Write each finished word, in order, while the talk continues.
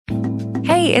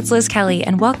Hey, it's Liz Kelly,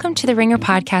 and welcome to the Ringer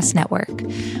Podcast Network.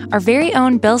 Our very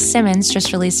own Bill Simmons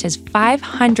just released his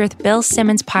 500th Bill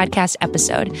Simmons podcast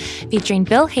episode, featuring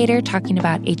Bill Hader talking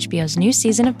about HBO's new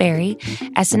season of Barry,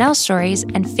 SNL stories,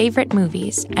 and favorite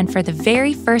movies. And for the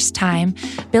very first time,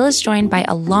 Bill is joined by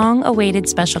a long-awaited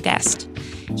special guest.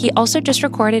 He also just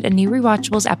recorded a new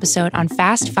Rewatchables episode on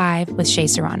Fast Five with Shea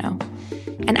Serrano.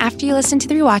 And after you listen to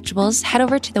the Rewatchables, head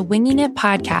over to the Winging It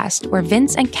podcast, where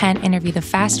Vince and Ken interview the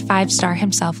Fast Five star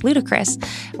himself, Ludacris,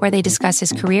 where they discuss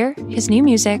his career, his new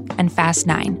music, and Fast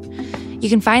 9. You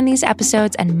can find these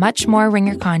episodes and much more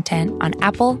Ringer content on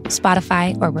Apple,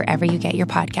 Spotify, or wherever you get your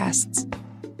podcasts.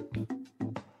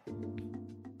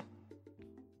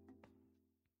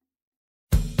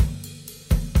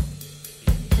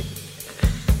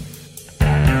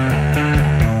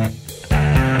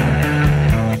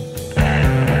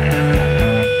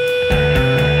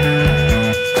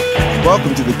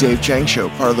 Welcome to the Dave Chang Show,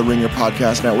 part of the Ringer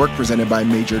Podcast Network, presented by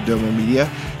Major Domo Media.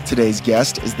 Today's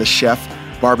guest is the chef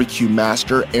barbecue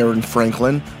master, Aaron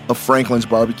Franklin of Franklin's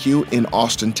Barbecue in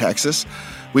Austin, Texas.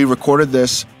 We recorded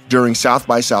this during South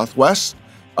by Southwest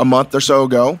a month or so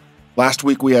ago. Last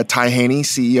week, we had Ty Haney,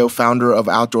 CEO, founder of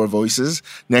Outdoor Voices.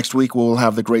 Next week, we'll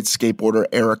have the great skateboarder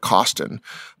Eric Costin.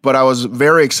 But I was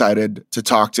very excited to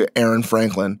talk to Aaron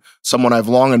Franklin, someone I've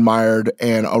long admired,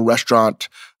 and a restaurant,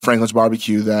 Franklin's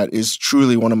Barbecue, that is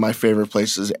truly one of my favorite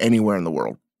places anywhere in the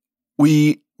world.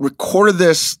 We recorded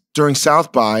this during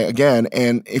South by again,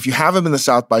 and if you haven't been to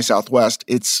South by Southwest,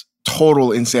 it's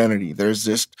total insanity. There's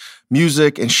just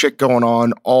music and shit going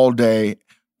on all day,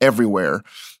 everywhere.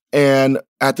 And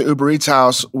at the Uber Eats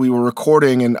house, we were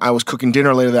recording, and I was cooking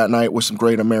dinner later that night with some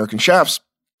great American chefs.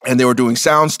 And they were doing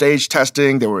sound stage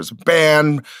testing. There was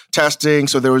band testing.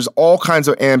 So there was all kinds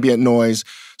of ambient noise.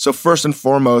 So first and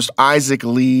foremost, Isaac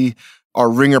Lee, our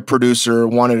Ringer producer,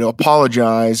 wanted to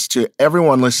apologize to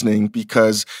everyone listening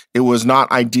because it was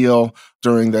not ideal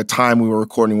during the time we were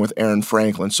recording with Aaron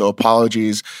Franklin. So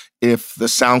apologies if the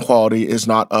sound quality is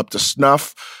not up to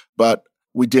snuff, but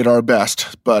we did our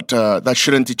best. But that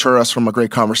shouldn't deter us from a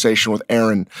great conversation with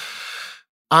Aaron.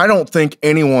 I don't think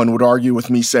anyone would argue with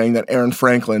me saying that Aaron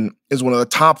Franklin is one of the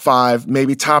top 5,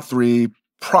 maybe top 3,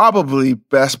 probably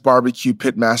best barbecue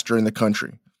pitmaster in the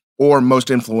country, or most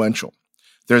influential.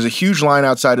 There's a huge line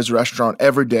outside his restaurant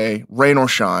every day, rain or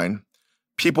shine.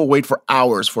 People wait for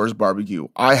hours for his barbecue.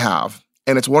 I have.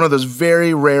 And it's one of those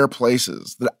very rare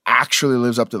places that actually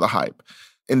lives up to the hype.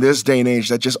 In this day and age,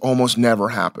 that just almost never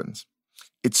happens.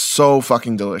 It's so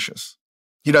fucking delicious.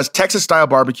 He does Texas-style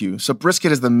barbecue, so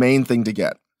brisket is the main thing to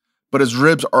get. But his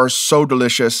ribs are so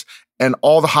delicious, and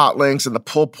all the hot links and the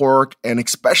pulled pork, and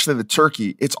especially the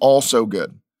turkey, it's all so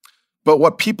good. But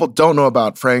what people don't know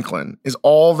about Franklin is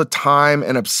all the time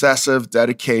and obsessive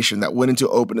dedication that went into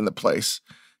opening the place.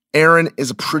 Aaron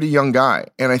is a pretty young guy,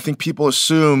 and I think people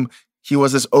assume he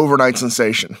was this overnight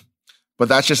sensation. But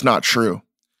that's just not true.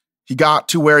 He got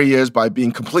to where he is by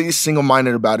being completely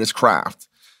single-minded about his craft.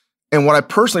 And what I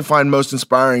personally find most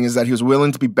inspiring is that he was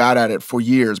willing to be bad at it for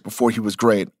years before he was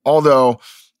great, although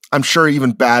I'm sure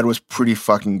even bad was pretty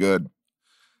fucking good.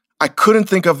 I couldn't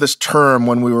think of this term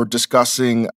when we were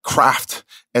discussing craft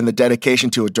and the dedication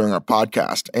to it during our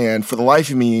podcast. And for the life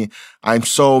of me, I'm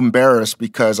so embarrassed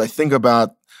because I think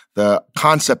about the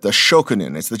concept of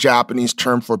shokunin. It's the Japanese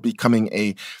term for becoming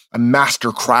a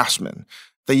master craftsman.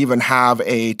 They even have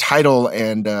a title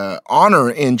and honor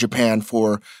in Japan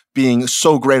for being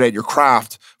so great at your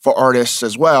craft for artists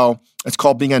as well. It's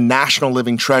called being a national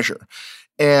living treasure.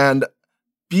 And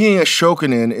being a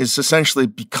shokunin is essentially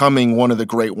becoming one of the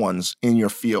great ones in your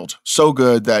field. So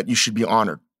good that you should be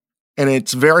honored. And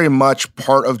it's very much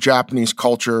part of Japanese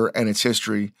culture and its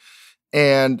history.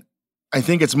 And I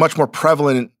think it's much more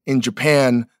prevalent in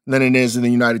Japan than it is in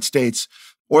the United States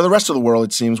or the rest of the world,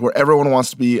 it seems, where everyone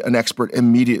wants to be an expert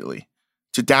immediately,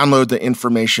 to download the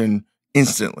information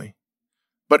instantly.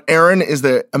 But Aaron is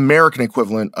the American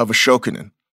equivalent of a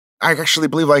shokunin. I actually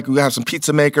believe we have some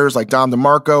pizza makers like Dom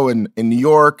DeMarco in New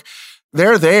York.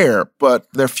 They're there, but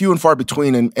they're few and far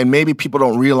between. And maybe people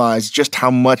don't realize just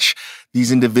how much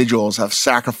these individuals have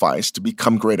sacrificed to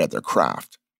become great at their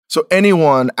craft. So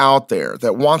anyone out there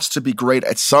that wants to be great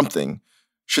at something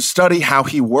should study how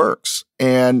he works.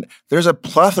 And there's a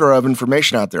plethora of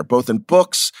information out there, both in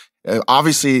books,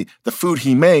 obviously the food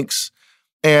he makes,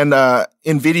 and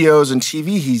in videos and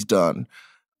TV he's done.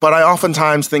 But I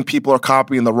oftentimes think people are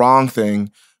copying the wrong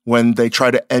thing when they try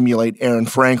to emulate Aaron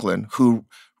Franklin, who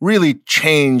really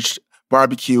changed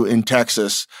barbecue in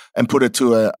Texas and put it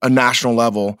to a national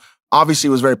level. Obviously,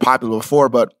 it was very popular before,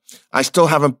 but I still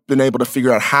haven't been able to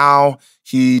figure out how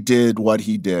he did what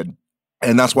he did.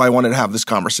 And that's why I wanted to have this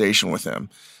conversation with him.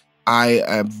 I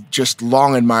have just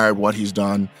long admired what he's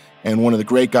done, and one of the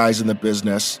great guys in the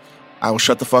business. I will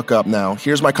shut the fuck up now.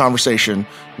 Here's my conversation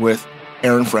with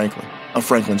Aaron Franklin of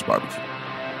Franklin's Barbecue.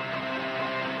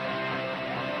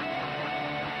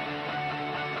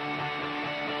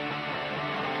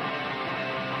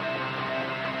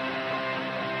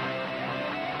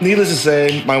 Needless to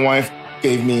say, my wife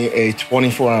gave me a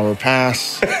 24-hour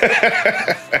pass.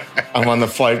 I'm on the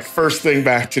flight first thing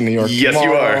back to New York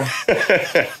tomorrow.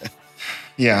 Yes, you are.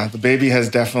 Yeah, the baby has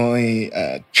definitely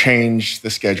changed the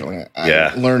scheduling.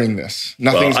 I'm learning this.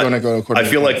 Nothing's going to go according to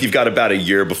I feel like you've got about a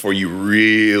year before you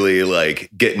really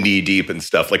like get knee deep and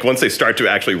stuff. Like once they start to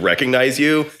actually recognize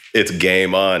you, it's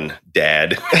game on,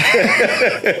 Dad.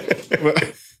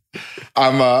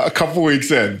 I'm a couple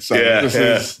weeks in, so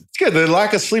it's good. The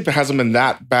lack of sleep hasn't been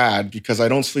that bad because I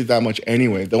don't sleep that much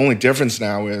anyway. The only difference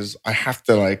now is I have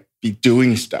to like be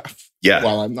doing stuff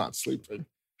while I'm not sleeping,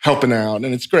 helping out,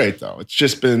 and it's great though. It's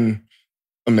just been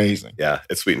amazing. Yeah,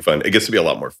 it's sweet and fun. It gets to be a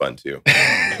lot more fun too.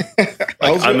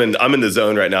 I'm in the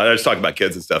zone right now. I was talking about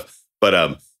kids and stuff,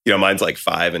 but mine's like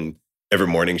 5, and every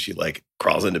morning she like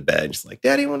crawls into bed and she's like,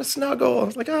 "Daddy, you want to snuggle?" I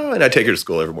was like, "Oh," and I take her to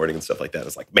school every morning and stuff like that.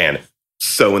 It's like, man,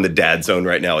 so in the dad zone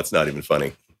right now, it's not even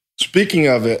funny. Speaking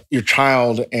of it, your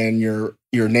child and your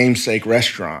namesake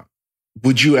restaurant,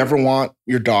 would you ever want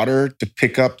your daughter to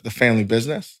pick up the family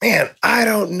business? Man, I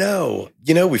don't know.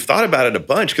 We've thought about it a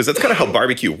bunch because that's kind of how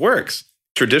barbecue works.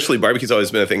 Traditionally, barbecue's always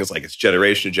been a thing. It's like it's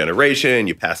generation to generation.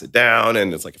 You pass it down,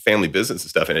 and it's like a family business and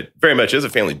stuff. And it very much is a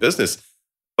family business.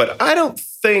 But I don't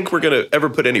think we're going to ever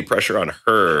put any pressure on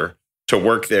her to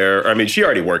work there. I mean, she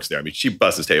already works there. I mean, she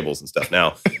busses tables and stuff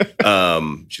now.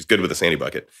 She's good with a sandy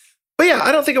bucket. But yeah,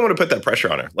 I don't think I want to put that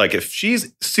pressure on her. Like if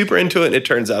she's super into it and it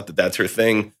turns out that that's her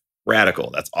thing, radical,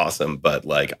 that's awesome. But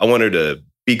like I want her to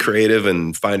be creative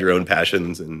and find her own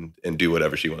passions and do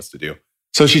whatever she wants to do.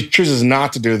 So she chooses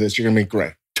not to do this, you're going to be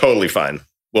great. Totally fine.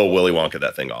 Well, Willy Wonka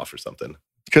that thing off or something.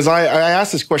 Because I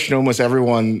ask this question to almost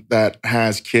everyone that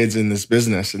has kids in this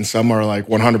business, and some are like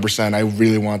 100%, I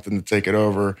really want them to take it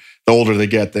over. The older they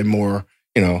get, the more,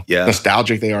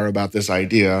 nostalgic they are about this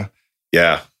idea.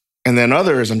 Yeah. And then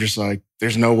others, I'm just like,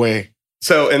 there's no way.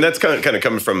 So, and that's kind of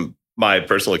coming from my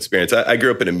personal experience. I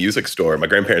grew up in a music store. My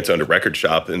grandparents owned a record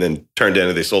shop and then turned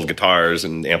into, they sold guitars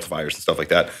and amplifiers and stuff like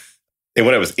that. And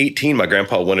when I was 18, my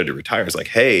grandpa wanted to retire. I was like,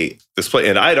 hey, this place,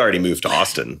 and I'd already moved to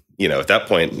Austin, at that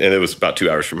point, and it was about 2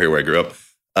 hours from here where I grew up.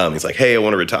 He's like, hey, I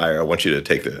want to retire. I want you to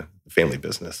take the family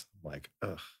business. I'm like,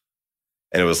 ugh.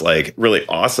 And it was like really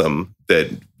awesome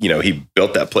that, he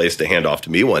built that place to hand off to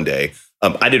me one day.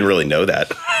 I didn't really know that,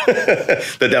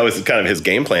 that was kind of his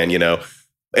game plan,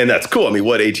 and that's cool. I mean,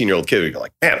 what 18-year-old kid would go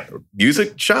like, man, a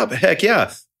music shop? Heck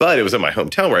yeah. But it was in my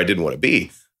hometown where I didn't want to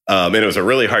be. And it was a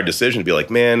really hard decision to be like,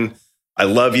 man, I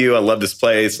love you. I love this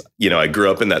place. I grew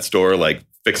up in that store, like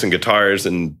fixing guitars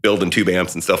and building tube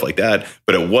amps and stuff like that.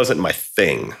 But it wasn't my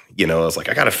thing. I was like,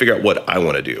 I got to figure out what I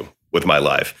want to do with my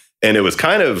life. And it was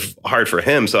kind of hard for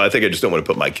him. So I think I just don't want to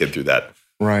put my kid through that.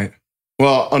 Right.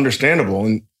 Well, understandable.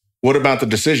 And what about the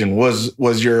decision?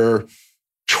 Was your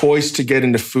choice to get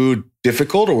into food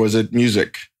difficult, or was it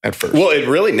music at first? Well, it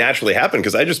really naturally happened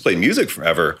because I just played music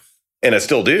forever, and I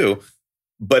still do.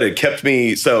 But it kept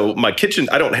me, so my kitchen,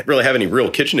 I don't really have any real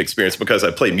kitchen experience because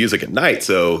I played music at night.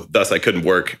 So thus I couldn't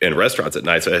work in restaurants at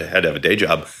night. So I had to have a day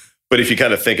job. But if you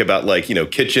kind of think about like,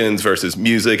 kitchens versus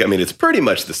music, I mean, it's pretty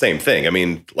much the same thing. I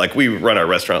mean, like we run our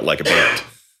restaurant like a band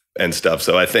and stuff.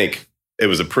 So I think it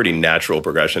was a pretty natural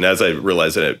progression as I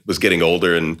realized that it was getting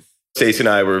older, and Stacey and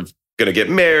I were going to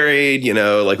get married,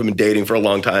 like we've been dating for a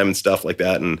long time and stuff like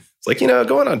that. And it's like,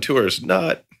 going on tour is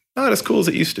not as cool as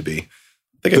it used to be.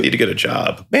 I think I need to get a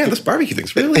job. Man, this barbecue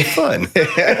thing's really fun.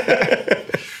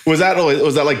 Was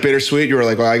that like bittersweet? You were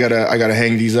like, well, I gotta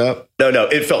hang these up? No,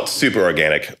 it felt super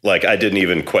organic. Like I didn't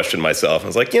even question myself. I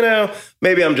was like,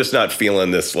 maybe I'm just not feeling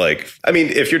this. Like, I mean,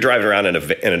 if you're driving around in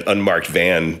an unmarked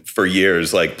van for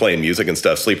years, like playing music and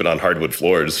stuff, sleeping on hardwood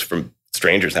floors from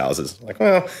strangers' houses, like,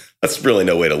 well, that's really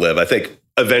no way to live. I think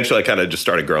eventually I kind of just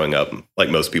started growing up like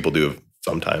most people do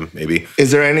sometime, maybe. Is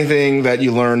there anything that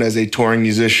you learned as a touring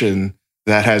musician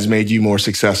that has made you more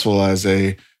successful as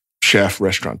a chef,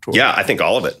 restaurateur? Yeah, I think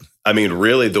all of it. I mean,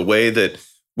 really, the way that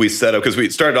we set up, because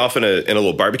we started off in a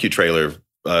little barbecue trailer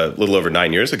a little over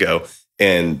 9 years ago,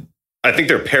 and I think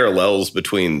there are parallels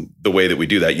between the way that we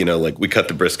do that. Like we cut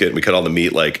the brisket and we cut all the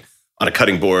meat like on a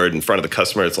cutting board in front of the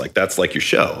customer. It's like, that's like your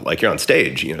show. Like you're on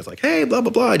stage, you know, it's like, hey, blah,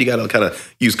 blah, blah. You got to kind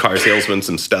of use car salesmen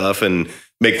and stuff and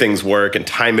make things work and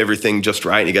time everything just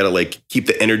right. And you got to like keep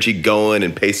the energy going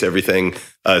and pace everything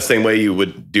same way you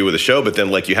would do with a show. But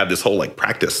then like you have this whole like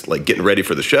practice, like getting ready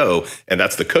for the show. And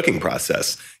that's the cooking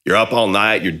process. You're up all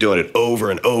night. You're doing it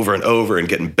over and over and over and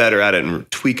getting better at it and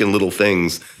tweaking little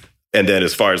things. And then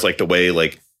as far as like the way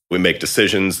like we make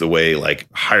decisions, the way like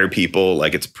hire people,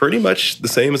 like it's pretty much the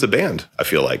same as a band, I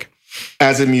feel like.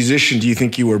 As a musician, do you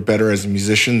think you were better as a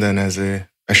musician than as a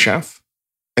chef?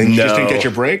 And you just didn't get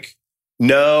your break?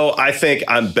 No, I think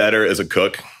I'm better as a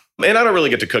cook. And I don't really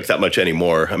get to cook that much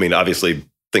anymore. I mean, obviously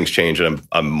things change and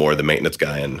I'm more the maintenance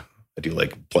guy and I do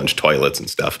like plunge toilets and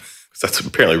stuff. Because that's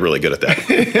apparently really good at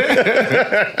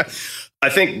that. I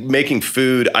think making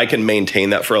food, I can maintain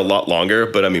that for a lot longer.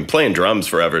 But I mean, playing drums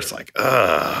forever, it's like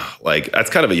that's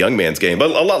kind of a young man's game.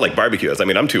 But a lot like barbecue is. I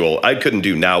mean, I'm too old. I couldn't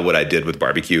do now what I did with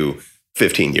barbecue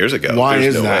 15 years ago. Why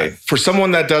is that? For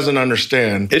someone that doesn't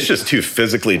understand. It's just too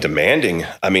physically demanding.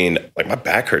 I mean, like my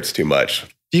back hurts too much.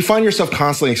 Do you find yourself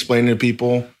constantly explaining to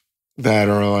people that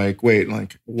are like, wait,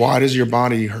 like, why does your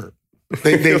body hurt?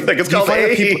 Like it's called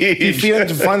age. Do you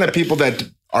find that people that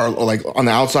are like on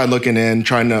the outside looking in,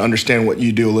 trying to understand what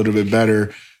you do a little bit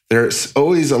better, they're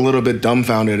always a little bit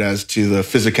dumbfounded as to the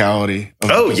physicality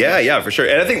of yeah, for sure.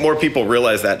 And I think more people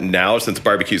realize that now since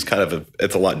barbecue's kind of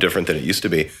it's a lot different than it used to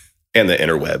be and the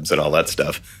interwebs and all that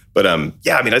stuff. But I mean,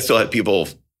 I still have people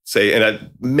say,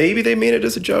 and maybe they mean it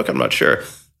as a joke, I'm not sure.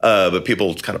 But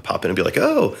people kind of pop in and be like,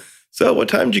 oh, so what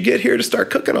time did you get here to start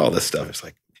cooking all this stuff? It's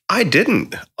like, I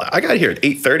didn't. I got here at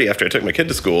 8:30 after I took my kid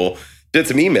to school, did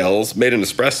some emails, made an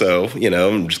espresso, you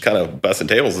know, and just kind of busting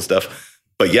tables and stuff.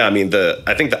 But yeah, I mean,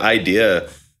 I think the idea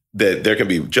that there can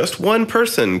be just one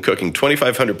person cooking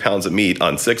 2,500 pounds of meat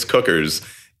on 6 cookers,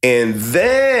 and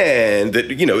then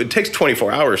that, you know, it takes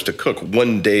 24 hours to cook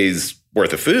one day's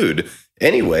worth of food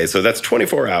anyway. So that's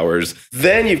 24 hours.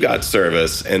 Then you've got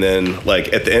service. And then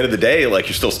like at the end of the day, like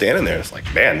you're still standing there. It's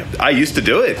like, man, I used to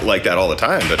do it like that all the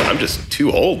time, but I'm just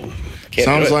too old.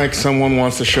 Sounds like someone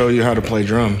wants to show you how to play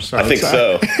drums. I think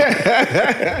so.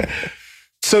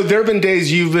 So there have been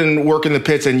days you've been working the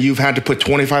pits and you've had to put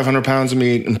 2,500 pounds of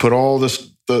meat and put all this.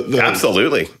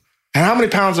 Absolutely. And how many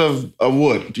pounds of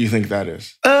wood do you think that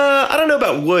is? I don't know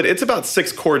about wood. It's about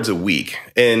 6 cords a week.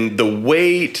 And the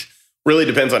weight really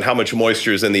depends on how much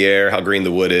moisture is in the air, how green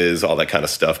the wood is, all that kind of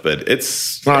stuff. But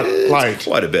it's light.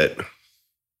 Quite a bit.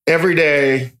 Every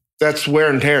day, that's wear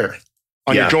and tear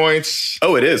on your joints.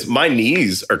 Oh, it is. My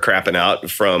knees are crapping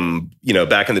out from, you know,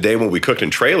 back in the day when we cooked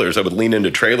in trailers. I would lean into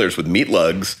trailers with meat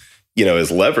lugs, you know, as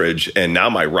leverage. And now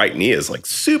my right knee is like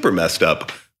super messed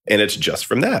up. And it's just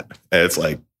from that. And it's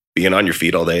like being on your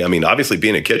feet all day. I mean, obviously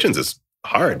being in kitchens is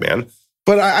hard, man.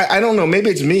 But I don't know.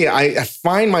 Maybe it's me. I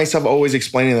find myself always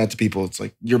explaining that to people. It's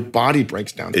like your body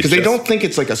breaks down because they don't think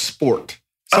it's like a sport.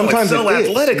 Sometimes it's so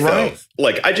athletic, though. Right?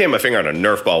 Like I jammed my finger on a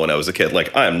Nerf ball when I was a kid.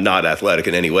 Like I am not athletic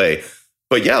in any way.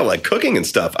 But yeah, like cooking and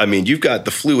stuff. I mean, you've got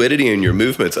the fluidity in your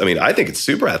movements. I mean, I think it's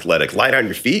super athletic. Light on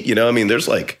your feet. You know, I mean, there's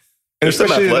some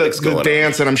athletics going on. The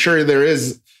dance, and I'm sure there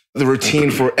is the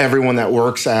routine for everyone that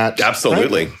works at.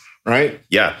 Absolutely. Right?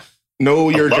 Yeah. Know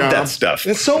your job. I love that stuff.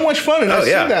 It's so much fun. And I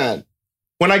see that.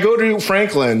 When I go to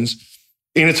Franklin's,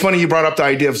 and it's funny you brought up the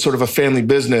idea of sort of a family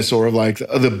business or like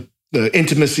the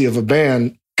intimacy of a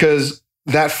band, because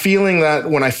that feeling that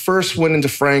when I first went into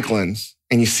Franklin's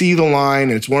and you see the line,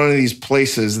 and it's one of these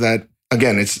places that,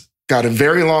 again, it's got a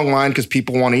very long line because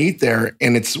people want to eat there.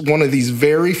 And it's one of these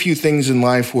very few things in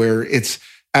life where it's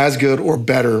as good or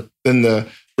better than the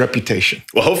reputation.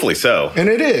 Well, hopefully so. And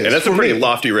it is. And that's a pretty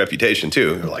lofty reputation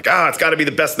too. You're like, it's got to be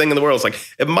the best thing in the world. It's like,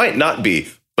 it might not be,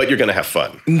 but you're going to have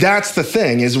fun. That's the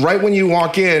thing is right when you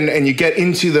walk in and you get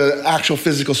into the actual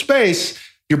physical space,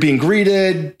 you're being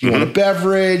greeted, you want a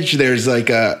beverage, there's like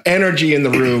a energy in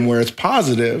the room where it's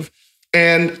positive.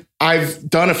 And I've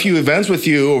done a few events with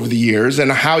you over the years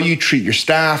and how you treat your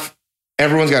staff.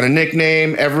 Everyone's got a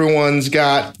nickname. Everyone's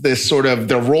got this sort of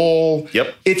their role.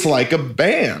 Yep. It's like a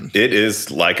band. It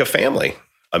is like a family.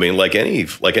 I mean, like any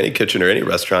kitchen or any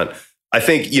restaurant. I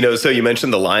think, you know, so you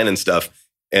mentioned the line and stuff.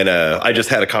 And I just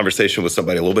had a conversation with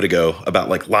somebody a little bit ago about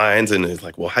like lines. And it's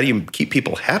like, well, how do you keep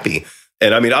people happy?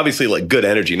 And I mean, obviously like good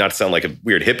energy, not to sound like a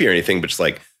weird hippie or anything, but just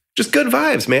like, just good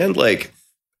vibes, man. Like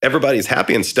everybody's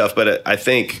happy and stuff. But I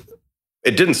think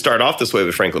it didn't start off this way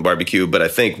with Franklin Barbecue, but I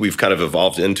think we've kind of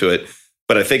evolved into it.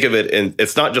 But I think of it, and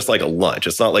it's not just like a lunch.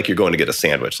 It's not like you're going to get a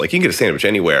sandwich. Like you can get a sandwich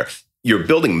anywhere. You're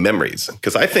building memories.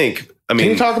 Because can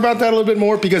you talk about that a little bit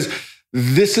more? Because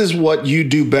this is what you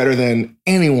do better than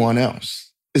anyone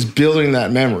else. is building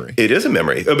that memory. It is a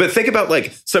memory. But think about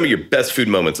like some of your best food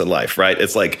moments in life, right?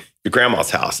 It's like your grandma's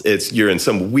house. You're in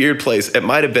some weird place. It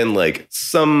might have been like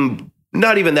some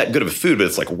not even that good of a food, but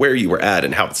it's like where you were at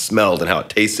and how it smelled and how it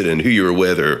tasted and who you were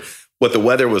with or what the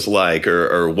weather was like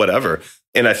or whatever.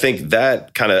 And I think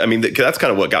that kind of, I mean, that's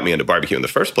kind of what got me into barbecue in the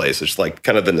first place. It's like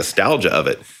kind of the nostalgia of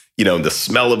it, you know, the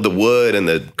smell of the wood and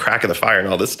the crack of the fire and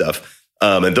all this stuff.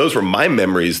 And those were my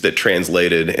memories that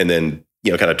translated and then,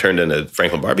 you know, kind of turned into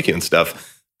Franklin barbecue and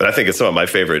stuff. But I think it's some of my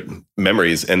favorite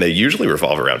memories, and they usually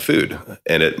revolve around food.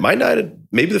 And it might not,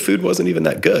 maybe the food wasn't even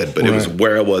that good, but It was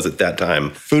where I was at that time.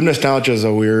 Food nostalgia is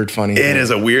a weird, funny thing. It is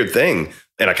a weird thing.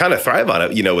 And I kind of thrive on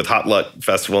it, you know, with Hot Luck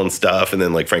Festival and stuff, and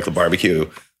then like Franklin barbecue,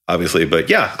 obviously. But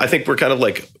yeah, I think we're kind of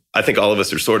like, I think all of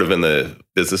us are sort of in the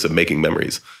business of making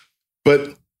memories.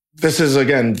 But this is,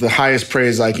 again, the highest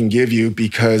praise I can give you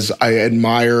because I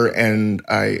admire and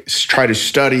I try to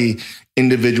study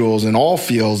individuals in all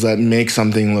fields that make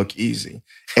something look easy.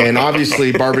 And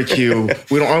obviously barbecue,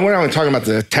 we're not only talking about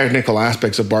the technical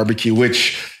aspects of barbecue,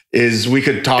 which is, we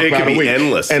could talk about it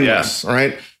endless,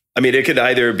 right? I mean, it could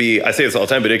either be, I say this all the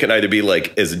time, but it could either be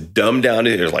like as dumbed down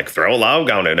as like throw a log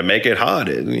on it and make it hot.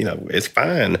 You know, it's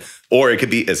fine. Or it could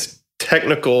be as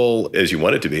technical as you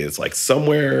want it to be. It's like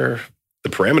somewhere the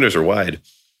parameters are wide.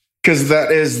 Because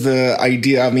that is the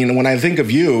idea. I mean, when I think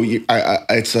of you,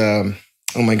 it's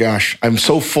oh my gosh, I'm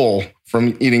so full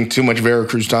from eating too much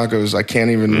Veracruz tacos. I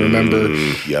can't even remember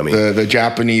the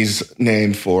Japanese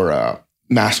name for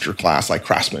masterclass, like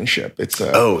craftsmanship. It's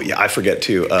oh yeah, I forget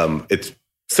too. It's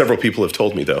several people have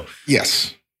told me though.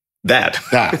 Yes, that.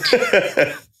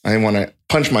 I want to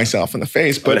punch myself in the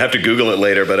face, but I'd have to Google it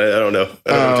later. But I don't know. I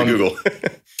don't know what to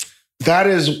Google. That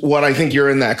is what I think you're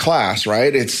in that class,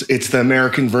 right? It's the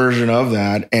American version of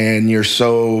that, and you're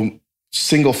so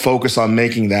single focus on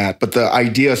making that. But the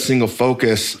idea of single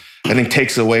focus, I think,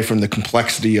 takes away from the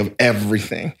complexity of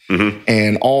everything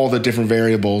and all the different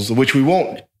variables, which we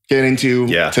won't get into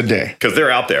today. Because they're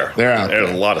out there. There's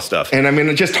a lot of stuff. And I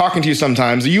mean, just talking to you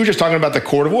sometimes, you were just talking about the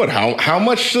cord of wood. How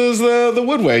much does the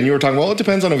wood weigh? And you were talking, well, it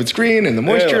depends on if it's green and the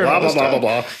moisture and blah, blah,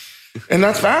 blah. And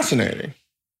that's fascinating.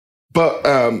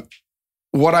 But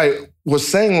what I was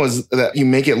saying was that you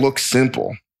make it look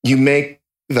simple. You make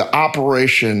the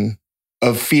operation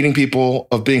of feeding people,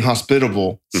 of being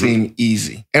hospitable, seem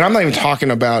easy. And I'm not even talking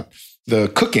about the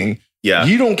cooking. Yeah.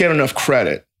 You don't get enough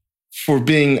credit for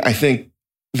being, I think,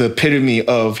 the epitome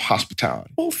of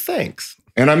hospitality. Well, thanks.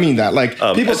 And I mean that. Like,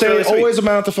 people say it's always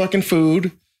about the fucking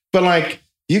food, but like,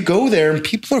 you go there and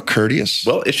people are courteous.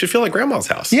 Well, it should feel like grandma's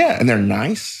house. Yeah, and they're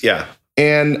nice. Yeah.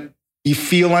 And you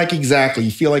feel like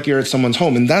you feel like you're at someone's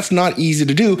home. And that's not easy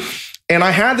to do. And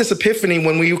I had this epiphany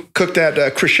when we cooked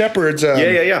at Chris Shepard's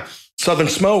Southern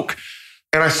Smoke.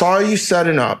 And I saw you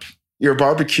setting up your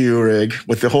barbecue rig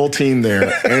with the whole team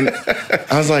there. And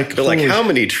I was like, they're like, how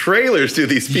many trailers do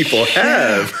these people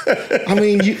have? I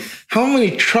mean, how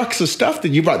many trucks of stuff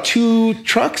did you brought? 2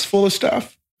 trucks full of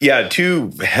stuff? Yeah,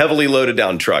 2 heavily loaded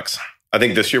down trucks. I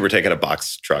think this year we're taking a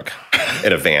box truck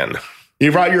and a van.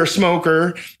 You brought your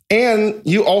smoker, and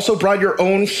you also brought your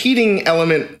own heating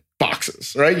element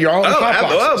boxes, right? You're all hot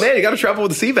boxes. Oh man, you got to travel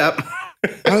with the CVAP.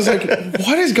 I was like,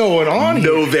 what is going on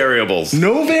here? No variables.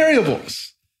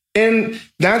 And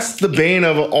that's the bane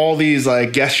of all these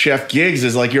like guest chef gigs,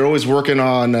 is like you're always working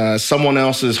on someone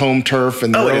else's home turf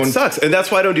and it sucks. And that's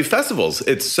why I don't do festivals.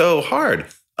 It's so hard.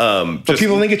 But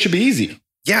people think it should be easy.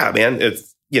 Yeah, man.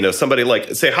 It's, you know, somebody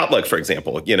like, say, Hot Luck, for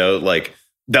example, you know, like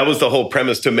that was the whole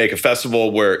premise, to make a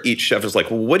festival where each chef is like,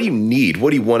 well, what do you need?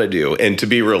 What do you want to do? And to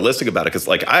be realistic about it, because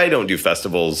like I don't do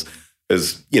festivals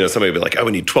as, you know, somebody would be like, oh,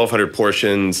 we need 1,200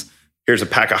 portions. Here's a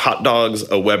pack of hot dogs,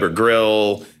 a Weber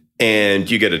grill, and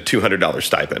you get a $200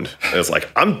 stipend. And it's like,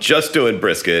 I'm just doing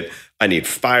brisket. I need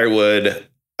firewood.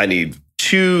 I need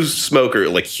 2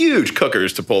 like huge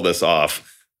cookers to pull this off.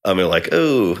 I mean, like,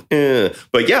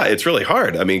 but yeah, it's really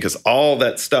hard. I mean, because all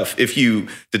that stuff, to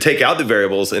take out the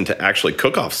variables and to actually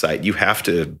cook off site, you have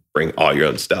to bring all your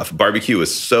own stuff. Barbecue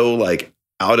is so like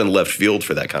out in left field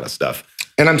for that kind of stuff.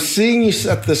 And I'm seeing you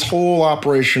set this whole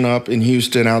operation up in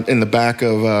Houston, out in the back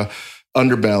of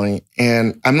Underbelly.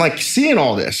 And I'm like seeing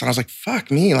all this. And I was like,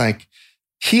 fuck me. Like,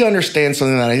 he understands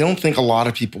something that I don't think a lot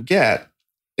of people get,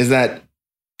 is that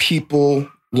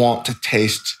people want to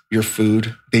taste your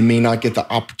food. They may not get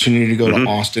the opportunity to go to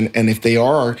Austin. And if they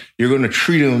are, you're going to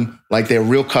treat them like they're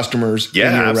real customers.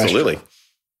 Yeah, in your absolutely.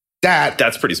 Restaurant.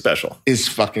 That's pretty special. Is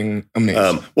fucking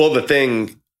amazing. Well, the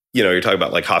thing, you know, you're talking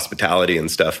about like hospitality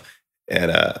and stuff.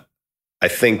 And I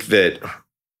think that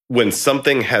when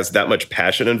something has that much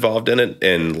passion involved in it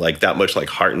and like that much like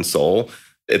heart and soul,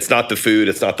 it's not the food,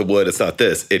 it's not the wood, it's not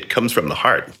this. It comes from the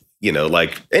heart,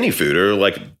 like any food or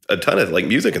like a ton of like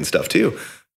music and stuff too.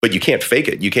 But you can't fake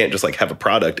it. You can't just like have a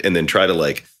product and then try to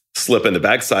like slip in the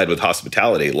backside with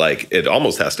hospitality. Like it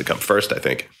almost has to come first, I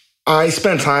think. I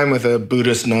spent time with a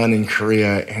Buddhist nun in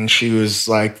Korea, and she was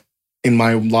like, in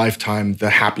my lifetime,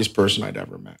 the happiest person I'd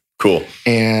ever met. Cool.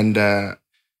 And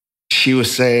she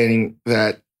was saying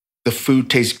that the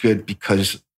food tastes good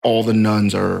because all the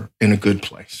nuns are in a good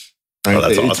place. Right? Oh,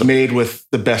 that's awesome. It's made with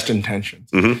the best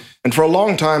intentions. Mm-hmm. And for a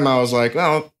long time, I was like,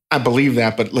 well, I believe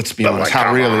that, but let's be honest,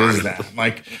 how real is that?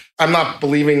 Like, I'm not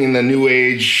believing in the new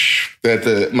age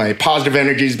that my positive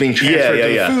energy is being transferred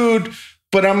to the food.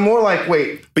 But I'm more like,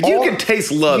 wait. But you can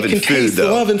taste love in food, though. You can taste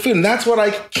love in food, and that's what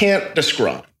I can't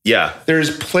describe. Yeah.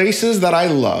 There's places that I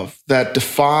love that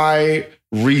defy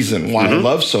reason why I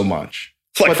love so much.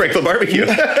 It's like Franklin Barbecue.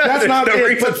 That's not no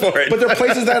reason for it. But there are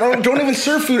places that don't even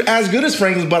serve food as good as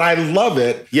Franklin's, but I love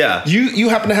it. Yeah. You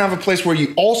happen to have a place where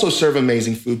you also serve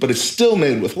amazing food, but it's still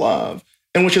made with love.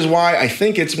 And which is why I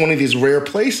think it's one of these rare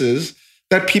places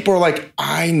that people are like,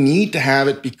 I need to have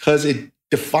it because it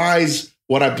defies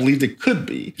what I believed it could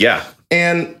be. Yeah.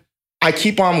 And I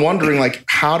keep on wondering, like,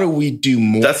 how do we do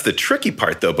more? That's the tricky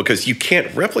part, though, because you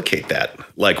can't replicate that.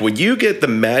 Like, when you get the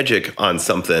magic on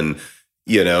something,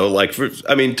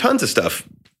 tons of stuff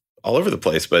all over the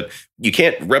place, but you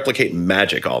can't replicate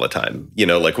magic all the time.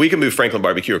 Like, we can move Franklin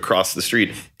Barbecue across the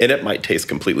street, and it might taste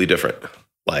completely different.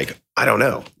 Like, I don't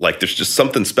know. Like, there's just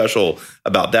something special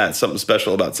about that, something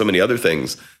special about so many other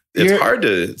things.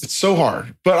 It's so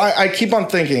hard. But I keep on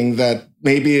thinking that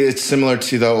maybe it's similar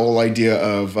to the whole idea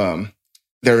of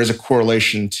there is a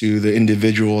correlation to the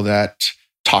individual that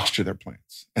talks to their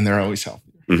plants and they're always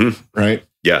healthier, right?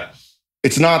 Yeah.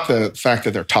 It's not the fact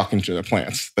that they're talking to their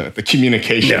plants, the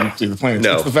communication to the plants.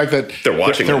 No. It's the fact that they're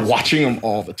watching them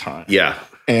all the time. Yeah.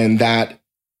 And that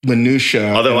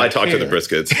minutia. Although I talk to the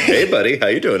briskets. Hey, buddy, how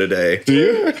you doing today? Do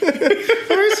you?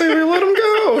 I say we let them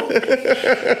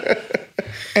go.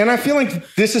 And I feel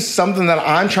like this is something that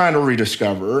I'm trying to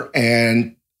rediscover.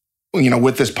 And,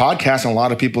 with this podcast and a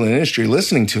lot of people in the industry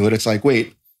listening to it, it's like,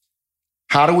 wait,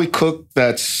 how do we cook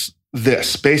that's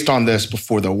this, based on this,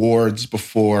 before the awards,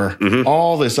 before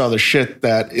all this other shit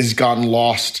that has gotten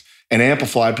lost and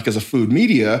amplified because of food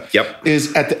media? Yep.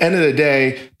 Is at the end of the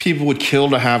day, people would kill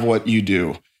to have what you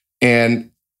do.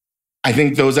 And I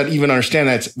think those that even understand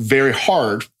that it's very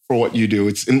hard for what you do.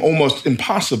 It's almost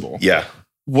impossible. Yeah.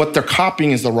 What they're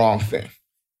copying is the wrong thing.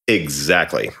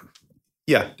 Exactly.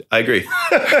 Yeah, I agree.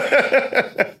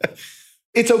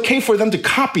 It's okay for them to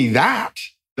copy that.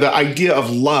 The idea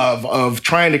of love, of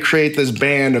trying to create this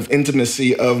band of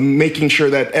intimacy, of making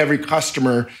sure that every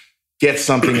customer gets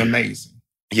something amazing.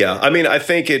 Yeah. I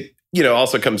think it,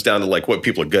 also comes down to like what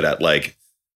people are good at. Like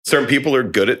certain people are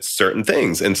good at certain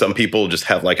things and some people just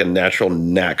have like a natural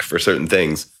knack for certain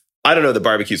things. I don't know that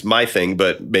barbecue's my thing,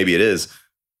 but maybe it is.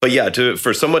 But yeah,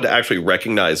 for someone to actually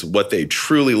recognize what they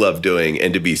truly love doing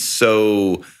and to be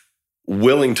so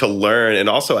willing to learn. And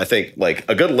also, I think like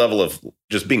a good level of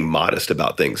just being modest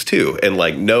about things too. And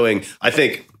like knowing, I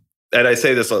think, and I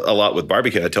say this a lot with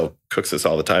barbecue, I tell cooks this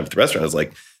all the time at the restaurant. It's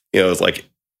like, it's like,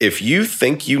 if you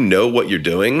think you know what you're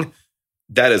doing,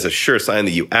 that is a sure sign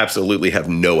that you absolutely have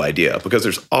no idea, because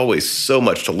there's always so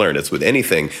much to learn. It's with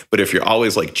anything. But if you're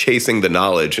always like chasing the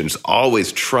knowledge and just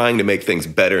always trying to make things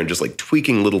better and just like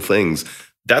tweaking little things,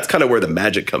 that's kind of where the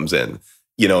magic comes in,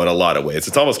 in a lot of ways.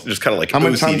 It's almost just kind of like how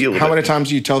many times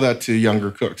do you tell that to younger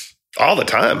cooks? All the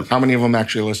time. How many of them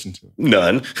actually listen to it?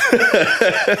 None.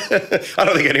 I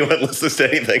don't think anyone listens to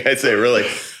anything I say, really.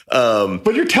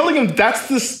 But you're telling them that's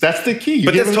the key.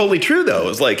 But that's totally true, though.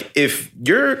 It's like if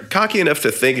you're cocky enough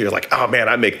to think you're like, oh man,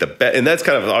 I make the best, and that's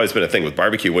kind of always been a thing with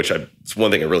barbecue, which it's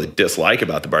one thing I really dislike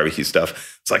about the barbecue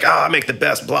stuff. It's like, oh, I make the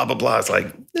best, blah blah blah. It's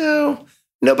like, no,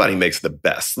 nobody makes the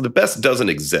best. The best doesn't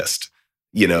exist.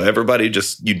 Everybody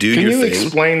just you do your thing. Can you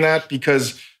explain that?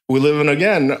 Because we live in,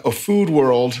 again, a food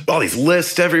world. All these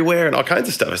lists everywhere and all kinds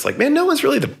of stuff. It's like, man, no one's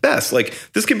really the best. Like,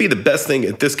 this could be the best thing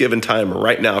at this given time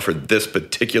right now for this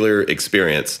particular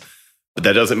experience. But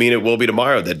that doesn't mean it will be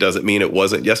tomorrow. That doesn't mean it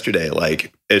wasn't yesterday.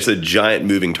 Like, it's a giant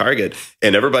moving target.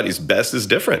 And everybody's best is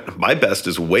different. My best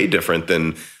is way different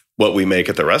than what we make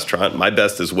at the restaurant. My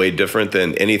best is way different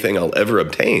than anything I'll ever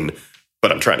obtain.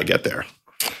 But I'm trying to get there.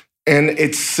 And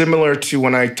it's similar to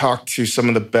when I talk to some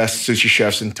of the best sushi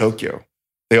chefs in Tokyo.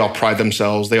 They all pride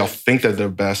themselves. They all think that they're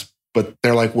best, but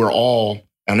they're like, we're all,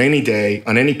 on any day,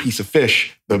 on any piece of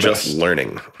fish, the best. Just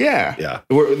learning. Yeah. Yeah.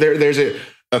 There's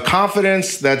a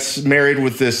confidence that's married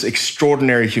with this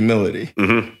extraordinary humility.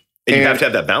 Mm-hmm. And you have to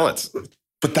have that balance.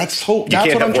 But that's what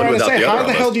I'm trying to say. How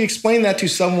the hell do you explain that to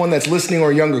someone that's listening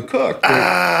or a younger cook?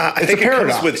 I think it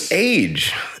comes with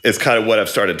age is kind of what I've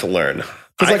started to learn.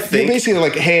 Because you're basically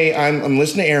like, hey, I'm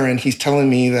listening to Aaron. He's telling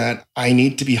me that I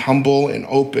need to be humble and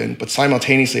open, but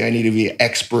simultaneously I need to be an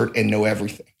expert and know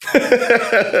everything.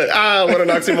 What an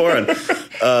oxymoron.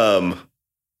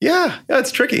 Yeah,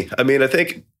 it's tricky. I mean,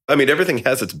 everything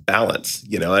has its balance,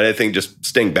 and I think just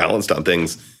staying balanced on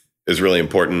things is really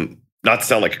important. Not to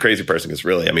sound like a crazy person, because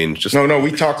really, just no,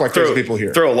 we talk like crazy people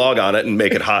here. Throw a log on it and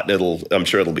make it hot, and I'm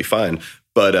sure it'll be fine.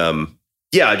 But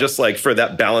yeah, just like for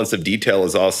that balance of detail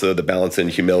is also the balance in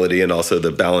humility, and also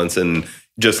the balance in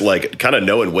just like kind of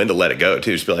knowing when to let it go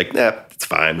too. Just be like, nah, it's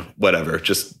fine, whatever.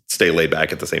 Just stay laid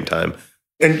back at the same time.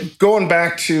 And going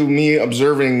back to me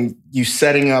observing you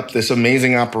setting up this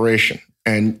amazing operation,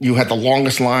 and you had the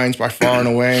longest lines by far and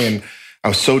away, and I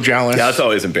was so jealous. Yeah, it's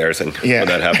always embarrassing when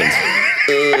that happens.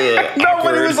 No,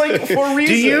 but it was like for a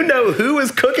reason. Do you know who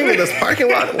is cooking in this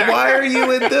parking lot? Why are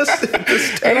you in this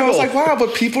table? And I was like, wow,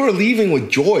 but people are leaving with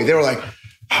joy. They were like,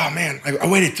 oh man, I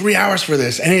waited 3 hours for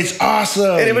this, and it's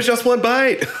awesome. And it was just one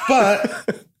bite.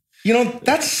 But,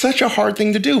 that's such a hard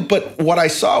thing to do. But what I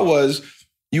saw was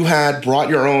you had brought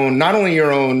your own, not only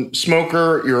your own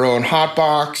smoker, your own hot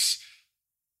box,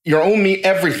 your own meat,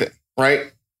 everything,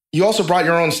 right? You also brought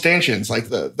your own stanchions, like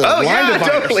the line dividers.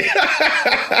 Totally.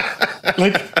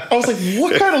 I was like,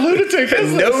 what kind of lunatic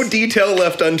is this? No detail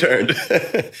left unturned.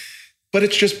 But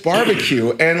it's just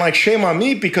barbecue. And like, shame on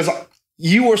me, because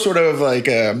you were sort of like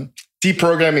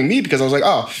deprogramming me, because I was like,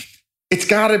 oh, it's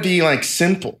got to be like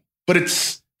simple. But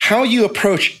it's how you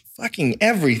approach fucking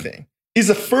everything is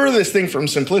the furthest thing from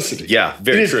simplicity. Yeah,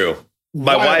 very true.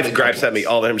 My wife gripes at me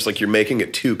all the time. She's like, you're making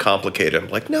it too complicated. I'm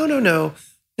like, no.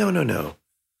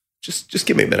 Just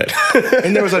give me a minute.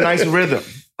 And there was a nice rhythm,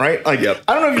 right? Like, yep.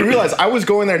 I don't know if you realize I was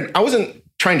going there. I wasn't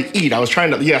trying to eat. I was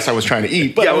trying to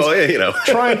eat, but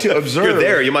trying to observe. You're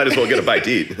there. You might as well get a bite to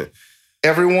eat.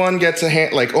 Everyone gets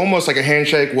almost like a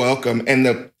handshake welcome.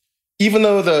 And even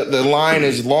though the line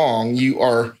is long, you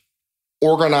are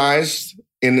organized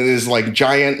in this like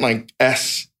giant like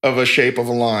S of a shape of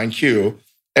a line, Q.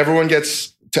 Everyone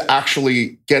gets to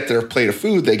actually get their plate of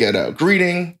food. They get a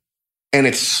greeting. And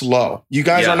it's slow. You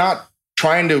guys are not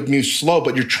trying to move slow,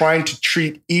 but you're trying to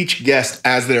treat each guest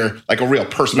as they're like a real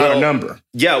person, not a number.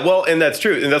 Yeah, well, and that's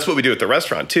true. And that's what we do at the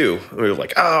restaurant, too. We're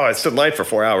like, oh, I stood in line for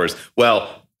 4 hours.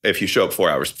 Well, if you show up 4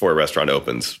 hours before a restaurant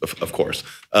opens, of course.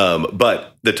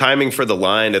 But the timing for the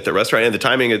line at the restaurant and the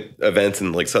timing at events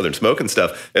and like Southern Smoke and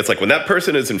stuff, it's like when that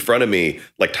person is in front of me,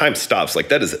 like time stops. Like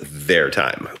that is their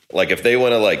time. Like if they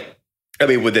want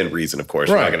to within reason, of course.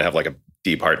 Right. We're not going to have like a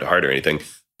deep heart-to-heart or anything.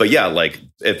 But yeah, like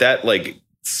at that like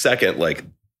second, like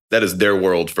that is their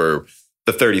world for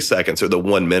the 30 seconds or the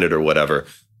 1 minute or whatever.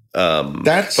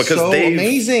 That's because so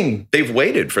amazing. They've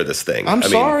waited for this thing. I'm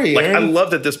sorry. Like I love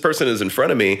that this person is in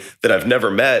front of me that I've never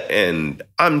met, and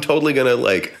I'm totally gonna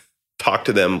like talk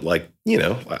to them. Like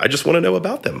I just want to know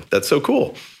about them. That's so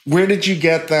cool. Where did you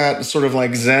get that sort of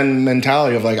like Zen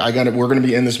mentality of like we're gonna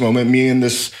be in this moment, me and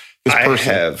this person?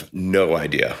 I have no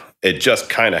idea. It just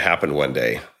kind of happened one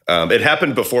day. It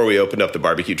happened before we opened up the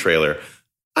barbecue trailer.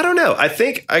 I don't know. I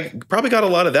think I probably got a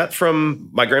lot of that from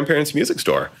my grandparents' music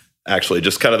store, actually,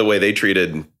 just kind of the way they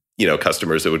treated,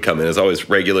 customers that would come in as always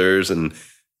regulars and,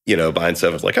 buying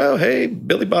stuff. It's like, oh, hey,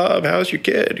 Billy Bob, how's your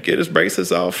kid? Get his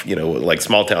braces off, like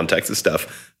small town Texas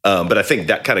stuff. But I think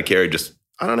that kind of carried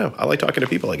I don't know. I like talking to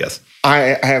people, I guess.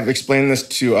 I have explained this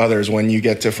to others when you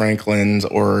get to Franklin's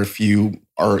or if you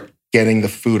are getting the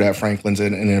food at Franklin's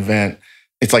in an event.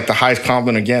 It's like the highest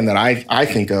compliment, again, that I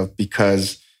think of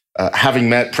because having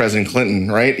met President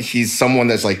Clinton, right? He's someone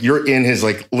that's like, you're in his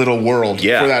like little world for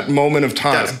that moment of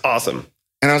time. That's awesome.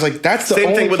 And I was like, that's the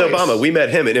same thing with place. Obama. We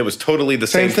met him and it was totally the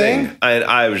same thing. And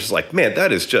I was just like, man,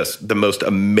 that is just the most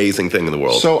amazing thing in the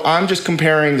world. So I'm just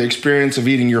comparing the experience of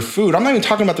eating your food. I'm not even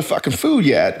talking about the fucking food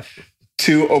yet.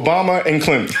 To Obama and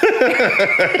Clinton.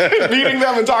 Meeting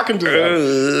them and talking to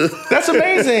them. That's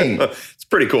amazing. It's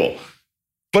pretty cool.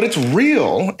 But it's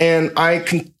real, and I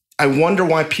wonder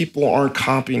why people aren't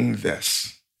copying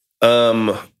this.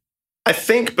 I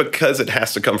think because it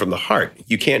has to come from the heart.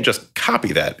 You can't just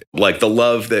copy that. Like the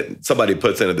love that somebody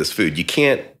puts into this food, you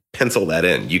can't pencil that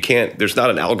in. There's not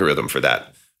an algorithm for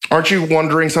that. Aren't you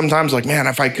wondering sometimes, like, man,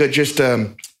 if I could just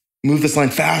move this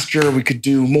line faster, we could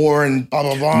do more and blah,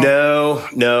 blah, blah?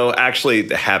 No, actually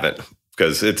haven't.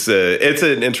 Because it's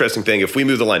an interesting thing. If we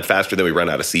move the line faster, then we run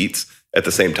out of seats at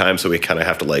the same time. So we kind of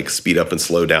have to like speed up and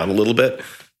slow down a little bit.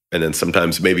 And then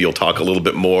sometimes maybe you'll talk a little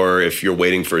bit more if you're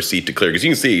waiting for a seat to clear, because you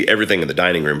can see everything in the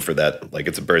dining room for that. Like,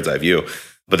 it's a bird's eye view.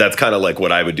 But that's kind of like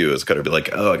what I would do, is kind of be like,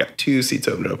 oh, I got 2 seats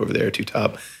opened up over there, 2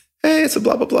 top. Hey, it's a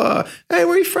blah, blah, blah. Hey,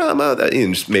 where are you from? Oh, that,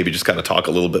 and just kind of talk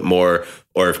a little bit more.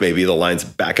 Or if maybe the line's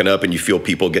backing up and you feel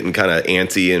people getting kind of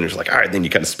antsy, and it's like, all right, then you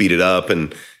kind of speed it up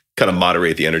and kind of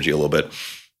moderate the energy a little bit.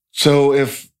 So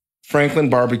if Franklin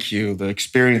Barbecue, the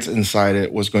experience inside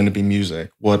it was going to be music,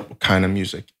 what kind of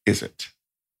music is it?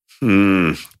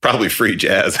 Probably free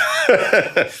jazz.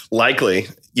 Likely,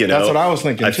 That's what I was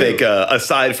thinking, I think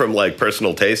aside from like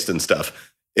personal taste and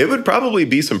stuff, it would probably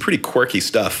be some pretty quirky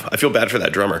stuff. I feel bad for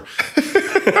that drummer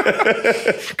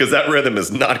because that rhythm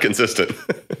is not consistent.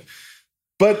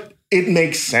 But it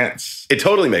makes sense. It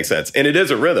totally makes sense. And it is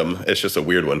a rhythm. It's just a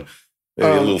weird one.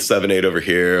 Maybe a little 7/8 over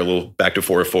here, a little back to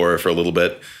 4/4 for a little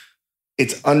bit.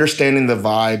 It's understanding the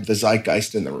vibe, the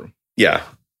zeitgeist in the room. Yeah.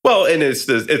 Well, and it's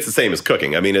the same as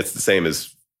cooking. I mean, it's the same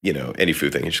as, any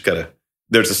food thing. You just gotta,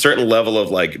 there's a certain level of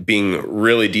like being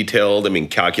really detailed,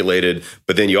 calculated,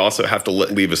 but then you also have to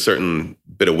leave a certain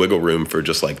bit of wiggle room for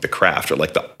just like the craft or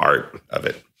like the art of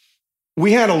it.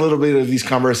 We had a little bit of these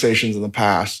conversations in the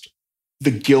past.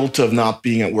 The guilt of not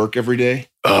being at work every day.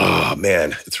 Oh,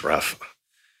 man, it's rough.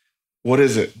 What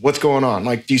is it? What's going on?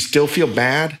 Like, do you still feel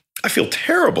bad? I feel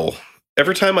terrible.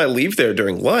 Every time I leave there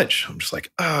during lunch, I'm just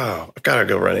like, oh, I've got to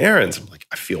go run errands. I'm like,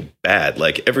 I feel bad.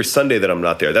 Like every Sunday that I'm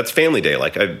not there, that's family day.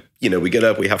 Like we get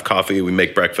up, we have coffee, we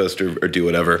make breakfast or do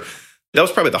whatever. That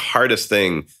was probably the hardest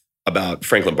thing about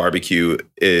Franklin Barbecue,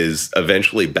 is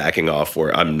eventually backing off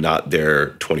where I'm not there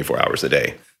 24 hours a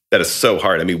day. That is so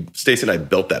hard. I mean, Stacey and I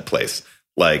built that place.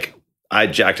 Like, I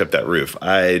jacked up that roof.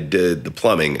 I did the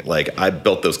plumbing. Like, I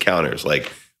built those counters.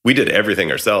 Like, we did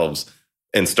everything ourselves.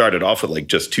 And started off with like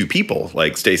just 2 people,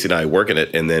 like Stacey and I working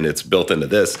it, and then it's built into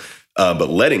this. But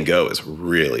letting go is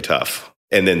really tough.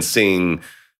 And then seeing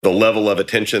the level of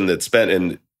attention that's spent,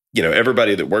 and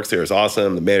everybody that works there is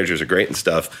awesome. The managers are great and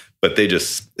stuff, but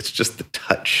it's just the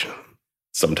touch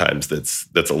sometimes that's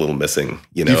a little missing.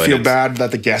 You feel bad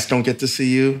that the guests don't get to see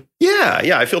you? Yeah,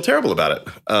 I feel terrible about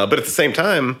it. But at the same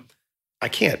time, I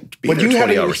can't be there 20 hours a day.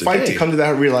 But you had to fight to come to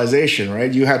that realization,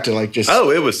 right? You had to like just... Oh,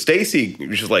 it was Stacey. She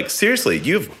was like, seriously,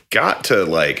 you've got to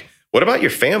like, what about your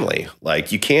family?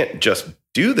 Like, you can't just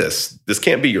do this. This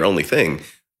can't be your only thing.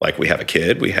 Like, we have a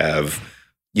kid. We have,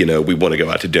 we want to go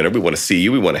out to dinner. We want to see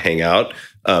you. We want to hang out.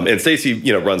 And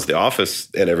Stacey, runs the office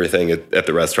and everything at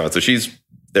the restaurant. So she's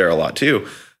there a lot too.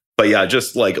 But yeah,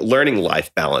 just like learning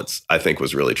life balance, I think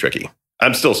was really tricky. I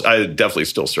definitely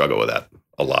still struggle with that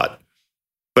a lot.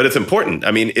 But it's important.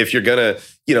 I mean, if you're going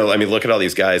to, look at all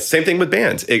these guys. Same thing with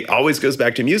bands. It always goes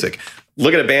back to music.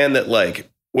 Look at a band that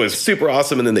like was super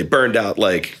awesome and then they burned out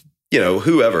like,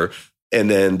 whoever. And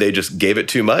then they just gave it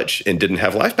too much and didn't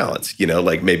have life balance.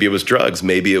 Like maybe it was drugs.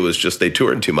 Maybe it was just they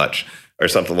toured too much or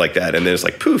something like that. And then it's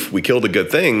like, poof, we killed a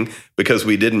good thing because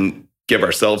we didn't give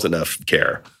ourselves enough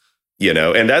care.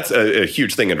 And that's a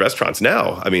huge thing in restaurants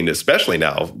now. I mean, especially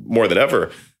now more than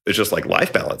ever. It's just like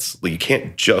life balance. Like, you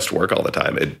can't just work all the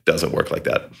time. It doesn't work like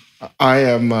that. I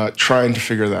am trying to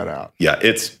figure that out. Yeah,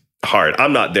 it's hard.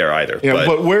 I'm not there either. Yeah,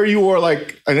 but where you were,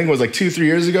 like, I think it was like 2-3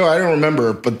 years ago. I don't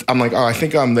remember, but I'm like, oh, I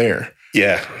think I'm there.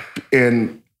 Yeah.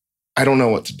 And I don't know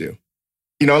what to do.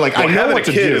 I know what to do. Having a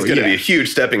kid is going to be a huge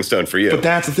stepping stone for you. But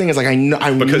that's the thing, is like,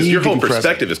 because your whole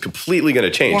perspective is completely going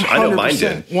to change. I know mine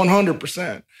did.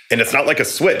 100%. And it's not like a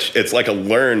switch. It's like a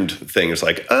learned thing. It's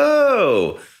like,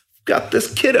 oh, got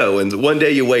this kiddo, and one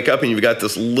day you wake up and you've got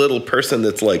this little person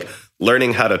that's like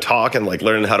learning how to talk and like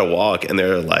learning how to walk, and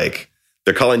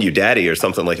they're calling you daddy or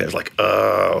something like that. It's like,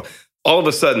 oh, all of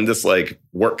a sudden this like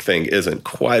work thing isn't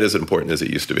quite as important as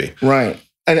it used to be. Right.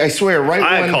 And I swear,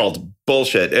 I called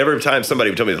bullshit every time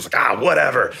somebody would tell me, it's like,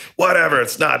 whatever,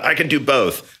 it's not, I can do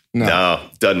both. No,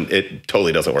 it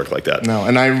totally doesn't work like that. No.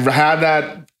 And I had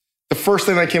that, the first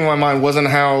thing that came to my mind wasn't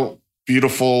how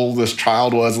beautiful this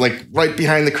child was. Like, right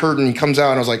behind the curtain, he comes out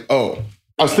and I was like, oh,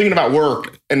 I was thinking about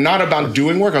work and not about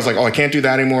doing work. I was like, oh, I can't do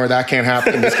that anymore. That can't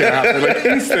happen. This can't happen. Like,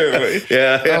 instantly.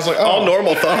 Yeah. I was like, oh. All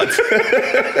normal thoughts.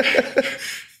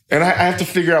 And I have to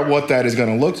figure out what that is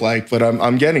going to look like, but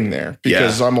I'm getting there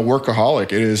because I'm a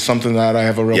workaholic. It is something that I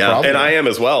have a real problem and with. I am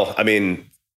as well. I mean,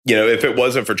 if it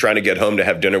wasn't for trying to get home to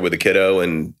have dinner with a kiddo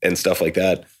and stuff like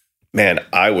that, man,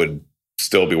 I would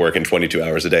still be working 22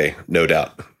 hours a day, no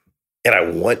doubt. And I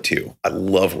want to. I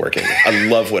love working. I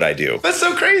love what I do. That's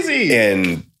so crazy.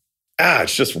 And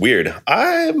it's just weird.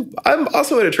 I'm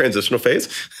also in a transitional phase.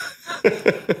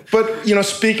 But,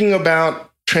 speaking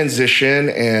about transition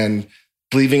and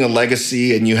leaving a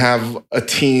legacy, and you have a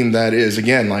team that is,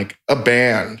 again, like a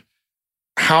band,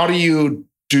 how do you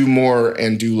do more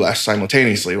and do less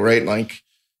simultaneously, right? Like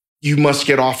you must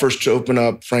get offers to open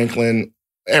up Franklin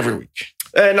every week.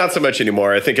 Not so much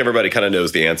anymore. I think everybody kind of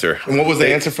knows the answer. And what was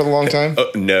the answer for the long time?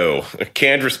 No. A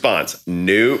canned response.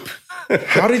 Nope.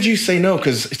 How did you say no?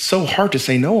 Because it's so hard to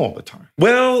say no all the time.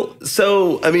 Well,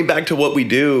 so, I mean, back to what we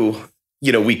do,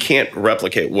 we can't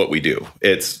replicate what we do.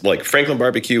 It's like Franklin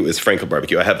Barbecue is Franklin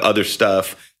Barbecue. I have other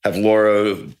stuff, have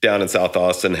Laura down in South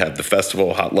Austin, have the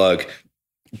festival, Hot Lug,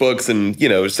 books, and,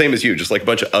 same as you, just like a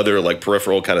bunch of other like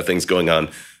peripheral kind of things going on.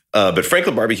 But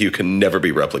Franklin Barbecue can never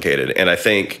be replicated. And I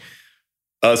think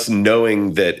us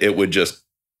knowing that it would just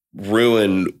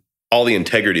ruin all the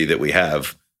integrity that we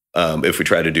have if we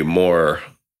try to do more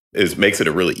makes it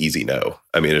a really easy no.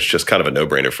 I mean, it's just kind of a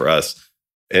no-brainer for us.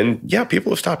 And yeah,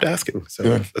 people have stopped asking.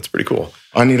 So that's pretty cool.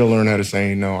 I need to learn how to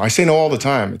say no. I say no all the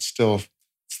time. It's the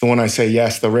one I say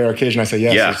yes. The rare occasion I say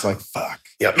yes, It's like, fuck.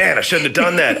 Yeah, man, I shouldn't have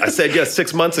done that. I said yes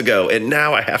 6 months ago, and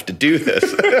now I have to do this.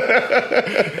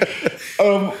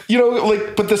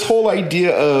 But this whole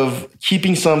idea of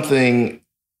keeping something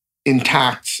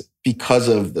intact because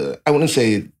of I wouldn't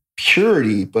say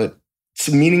purity, but it's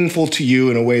meaningful to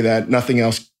you in a way that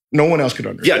no one else could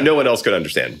understand. Yeah, no one else could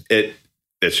understand.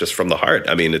 It's just from the heart.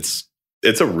 I mean, it's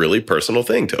a really personal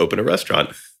thing to open a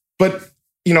restaurant. But,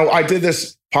 I did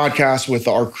this podcast with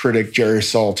our critic, Jerry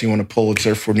Salt. He won a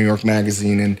Pulitzer for New York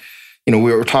Magazine. And,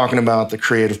 we were talking about the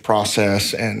creative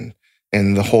process and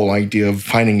the whole idea of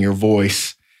finding your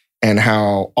voice and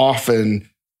how often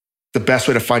the best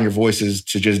way to find your voice is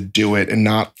to just do it and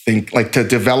not think, like to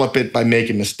develop it by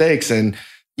making mistakes. And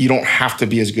you don't have to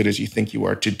be as good as you think you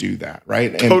are to do that,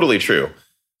 right? And totally true.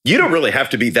 You don't really have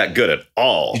to be that good at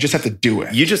all. You just have to do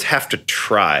it. You just have to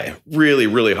try really,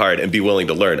 really hard and be willing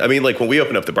to learn. I mean, like when we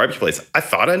opened up the barbecue place, I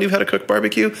thought I knew how to cook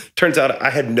barbecue. Turns out I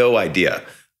had no idea.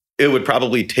 It would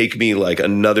probably take me like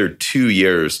another 2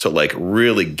 years to like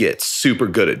really get super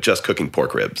good at just cooking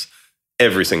pork ribs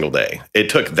every single day.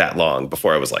 It took that long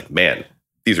before I was like, man,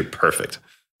 these are perfect.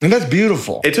 And that's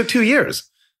beautiful. It took 2 years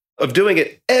of doing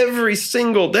it every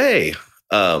single day.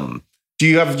 Do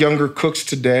you have younger cooks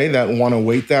today that want to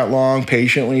wait that long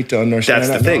patiently to understand?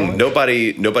 That's the thing.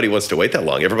 Nobody wants to wait that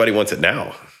long. Everybody wants it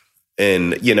now.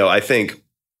 And, I think,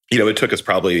 it took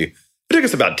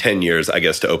us about 10 years, I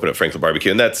guess, to open up Franklin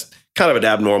Barbecue. And that's kind of an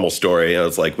abnormal story.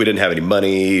 It's like we didn't have any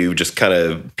money. We just kind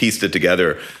of pieced it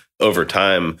together over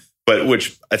time. But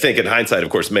which I think in hindsight,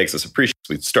 of course, makes us appreciate.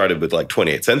 We started with like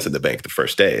 28 cents in the bank the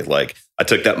first day. Like I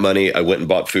took that money, I went and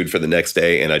bought food for the next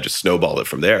day, and I just snowballed it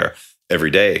from there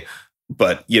every day.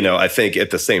 But, I think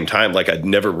at the same time, like I'd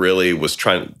never really was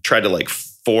tried to like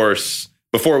force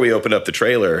before we opened up the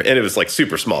trailer. And it was like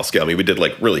super small scale. I mean, we did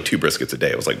like really 2 briskets a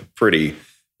day. It was like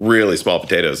really small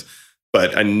potatoes.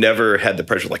 But I never had the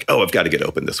pressure like, oh, I've got to get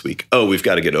open this week. Oh, we've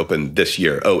got to get open this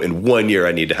year. Oh, in 1 year,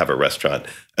 I need to have a restaurant.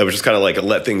 I was just kind of like,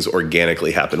 let things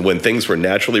organically happen. When things were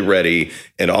naturally ready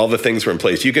and all the things were in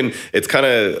place, it's kind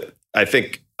of, I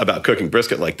think about cooking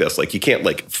brisket like this. Like you can't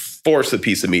like force a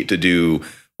piece of meat to do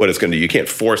what it's going to do. You can't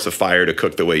force a fire to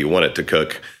cook the way you want it to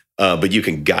cook, but you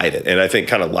can guide it. And I think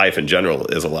kind of life in general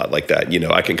is a lot like that.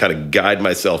 I can kind of guide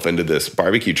myself into this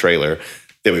barbecue trailer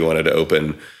that we wanted to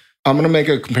open. I'm going to make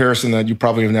a comparison that you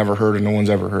probably have never heard and no one's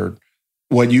ever heard.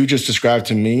 What you just described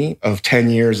to me of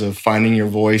 10 years of finding your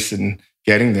voice and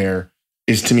getting there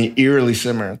is to me eerily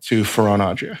similar to Ferran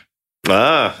Adria.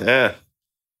 Ah, yeah.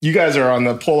 You guys are on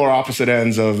the polar opposite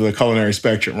ends of the culinary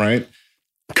spectrum, right?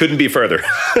 Couldn't be further.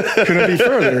 Couldn't be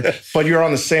further. But you're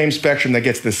on the same spectrum that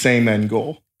gets the same end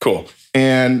goal. Cool.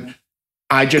 And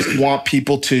I just want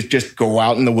people to just go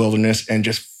out in the wilderness and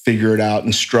just figure it out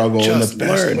and struggle just in the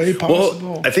best way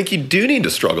possible. Well, I think you do need to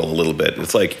struggle a little bit.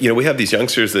 It's like, we have these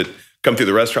youngsters that come through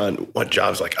the restaurant, want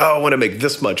jobs like, oh, I want to make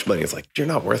this much money. It's like, you're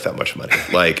not worth that much money.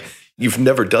 Like, you've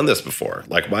never done this before.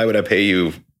 Like, why would I pay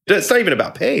you? It's not even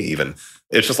about pay even.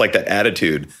 It's just like that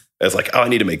attitude. It's like, oh, I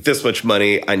need to make this much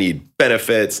money. I need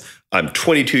benefits. I'm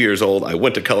 22 years old. I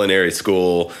went to culinary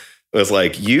school. It was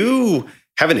like, you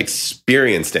haven't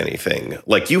experienced anything.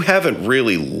 Like, you haven't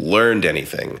really learned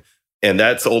anything. And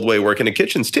that's the old way of working in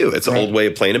kitchens too. It's the old way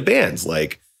of playing in bands.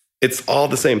 Like, it's all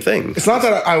the same thing. It's not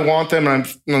that I want them, and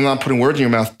I'm not putting words in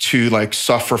your mouth, to like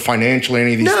suffer financially,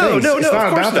 any of these things. No, it's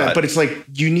not about that. Not. But it's like,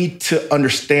 you need to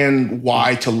understand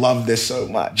why to love this so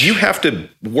much. You have to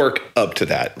work up to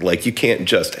that. Like, you can't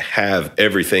just have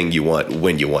everything you want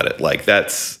when you want it. Like,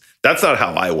 that's not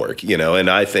how I work, And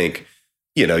I think,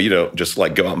 you don't just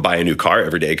like go out and buy a new car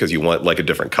every day because you want like a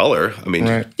different color. I mean,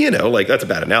 like that's a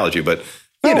bad analogy, but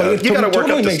you got to work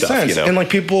up to stuff, sense. And like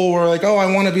people were like, oh,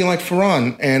 I want to be like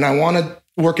Ferran, and I want to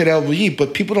work at LBE,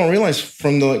 but people don't realize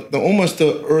from the almost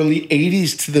the early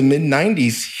 80s to the mid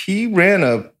 90s, he ran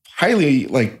a highly,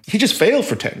 he just failed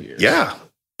for 10 years. Yeah,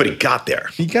 but he got there.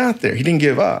 He got there. He didn't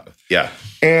give up. Yeah.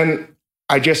 And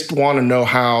I just want to know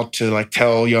how to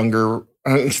tell younger,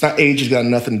 it's not age has got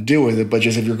nothing to do with it, but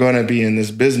just if you're going to be in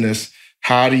this business,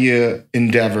 how do you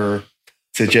endeavor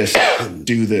to just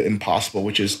do the impossible,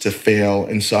 which is to fail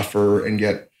and suffer and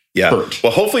get hurt?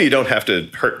 Well, hopefully you don't have to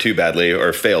hurt too badly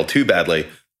or fail too badly.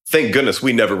 Thank goodness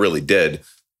we never really did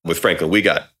with Franklin. We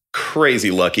got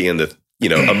crazy lucky in the,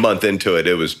 a month into it,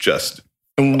 it was just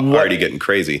already getting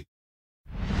crazy.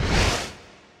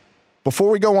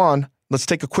 Before we go on, let's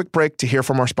take a quick break to hear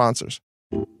from our sponsors.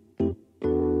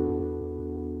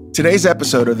 Today's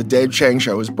episode of The Dave Chang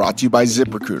Show is brought to you by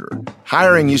ZipRecruiter.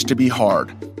 Hiring used to be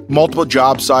hard. Multiple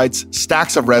job sites,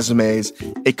 stacks of resumes,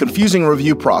 a confusing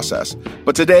review process.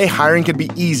 But today, hiring can be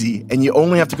easy, and you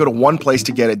only have to go to one place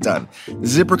to get it done.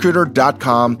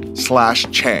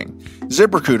 ZipRecruiter.com/Chang.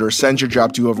 ZipRecruiter sends your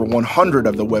job to over 100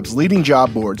 of the web's leading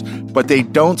job boards, but they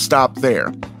don't stop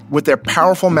there. With their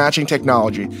powerful matching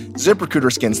technology,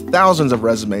 ZipRecruiter scans thousands of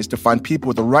resumes to find people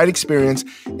with the right experience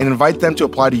and invite them to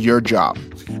apply to your job.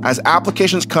 As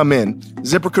applications come in,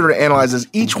 ZipRecruiter analyzes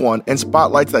each one and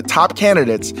spotlights the top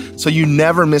candidates so you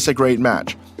never miss a great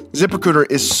match.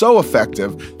 ZipRecruiter is so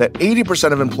effective that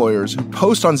 80% of employers who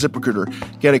post on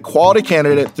ZipRecruiter get a quality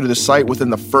candidate through the site within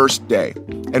the first day.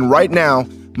 And right now,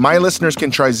 my listeners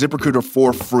can try ZipRecruiter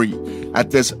for free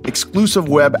at this exclusive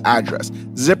web address,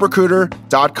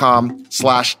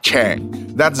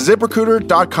 ZipRecruiter.com/Chang. That's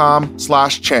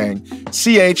ZipRecruiter.com/Chang,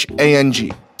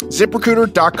 CHANG.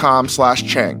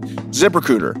 ZipRecruiter.com/Chang.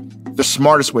 ZipRecruiter, the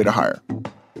smartest way to hire.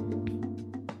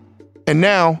 And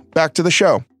now, back to the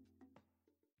show.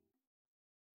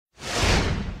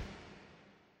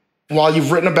 While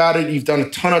you've written about it, you've done a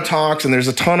ton of talks, and there's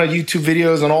a ton of YouTube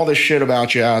videos and all this shit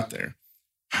about you out there.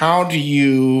 How do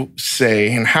you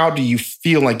say, and how do you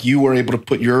feel like you were able to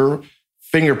put your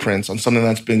fingerprints on something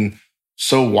that's been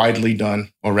so widely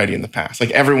done already in the past?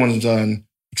 Everyone's done,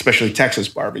 especially Texas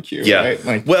barbecue,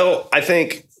 right? Well, I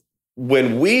think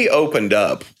when we opened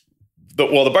up,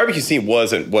 the barbecue scene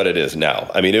wasn't what it is now.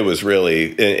 I mean, it was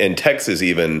really, in Texas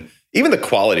even the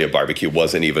quality of barbecue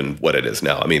wasn't even what it is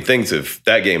now. I mean,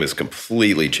 that game has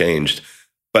completely changed.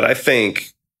 But I think,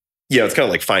 it's kind of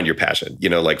like find your passion,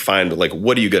 find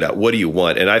what are you good at? What do you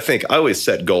want? And I think I always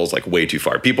set goals way too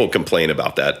far. People complain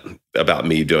about that, about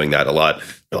me doing that a lot.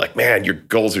 They're like, man, your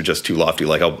goals are just too lofty.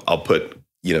 I'll put,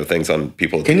 things on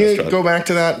people. Can you go back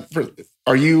to that?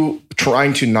 Are you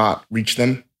trying to not reach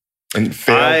them and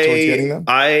fail towards getting them?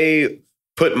 I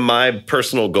put my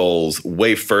personal goals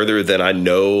way further than I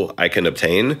know I can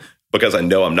obtain, because I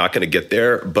know I'm not going to get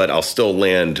there, but I'll still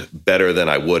land better than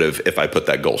I would have if I put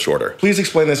that goal shorter. Please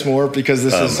explain this more, because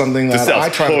this is something that I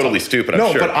try to totally stupid, I'm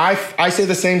sure. No, but I say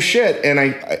the same shit, and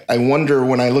I wonder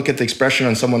when I look at the expression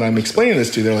on someone I'm explaining this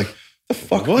to, they're like, the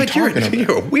fuck are you talking about?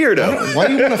 You're a weirdo. Why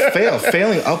do you want to fail?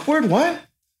 Failing upward? What?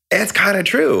 It's kind of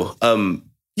true.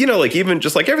 Even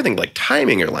just everything,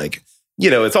 timing, or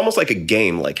it's almost like a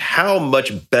game. How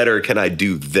much better can I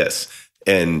do this?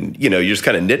 And, you just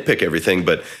kind of nitpick everything.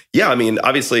 But yeah, I mean,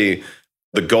 obviously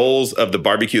the goals of the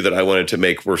barbecue that I wanted to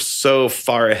make were so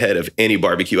far ahead of any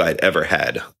barbecue I'd ever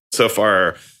had. So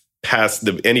far past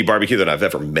any barbecue that I've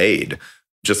ever made.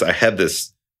 I had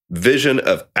this vision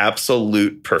of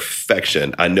absolute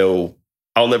perfection. I know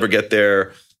I'll never get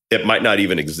there. It might not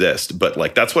even exist, but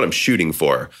that's what I'm shooting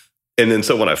for. And then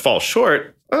so when I fall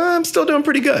short, I'm still doing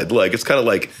pretty good. It's kind of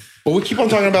well, we keep on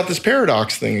talking about this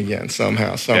paradox thing again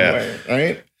somehow, some way,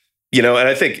 right? And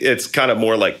I think it's kind of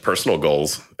more personal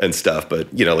goals and stuff.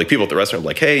 But, people at the restaurant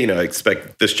are hey, I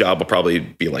expect this job will probably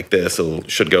be like this.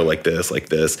 It should go like this, like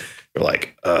this. You're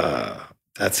like,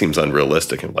 that seems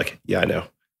unrealistic. I'm like, yeah, I know.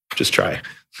 Just try.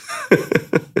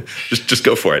 just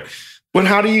go for it. But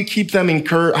how do you keep them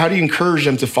how do you encourage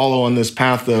them to follow on this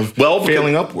path of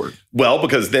failing upward? Well,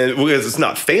 because it's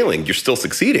not failing. You're still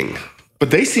succeeding. But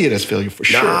they see it as failure for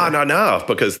sure. No,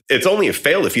 because it's only a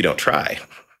fail if you don't try.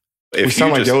 We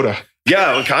sound like Yoda.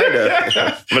 Yeah, kind of.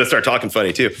 I'm going to start talking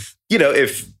funny too.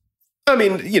 Again,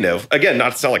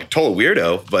 not to sound like a total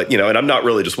weirdo, but, and I'm not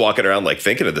really just walking around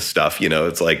thinking of this stuff.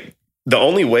 It's the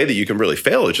only way that you can really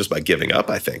fail is just by giving up,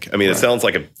 I think. I mean, It sounds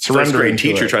like a first grade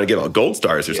teacher trying to give out gold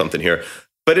stars or something here.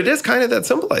 But it is kind of that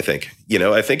simple, I think.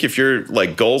 I think if your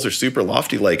goals are super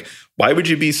lofty, why would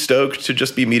you be stoked to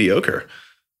just be mediocre?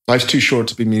 Life's too short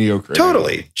to be mediocre.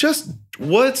 Totally. Anymore. Just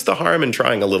what's the harm in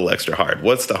trying a little extra hard?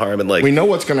 What's the harm in we know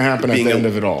what's going to happen at the end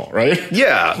of it all, right?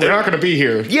 Yeah. We're not going to be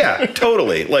here. Yeah,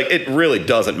 totally. It really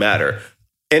doesn't matter.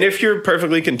 And if you're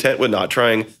perfectly content with not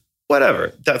trying,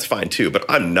 whatever, that's fine too. But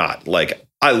I'm not. Like,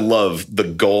 I love the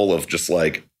goal of just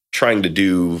like trying to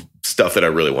do stuff that I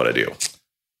really want to do.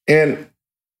 And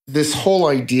this whole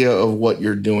idea of what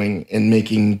you're doing and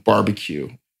making barbecue,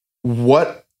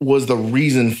 what was the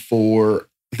reason for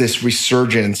this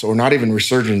resurgence, or not even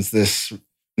resurgence, this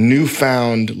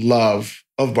newfound love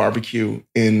of barbecue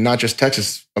in not just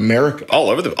Texas, America? All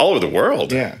over the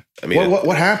world. Yeah. I mean,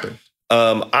 what happened?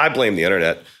 I blame the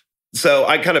internet. So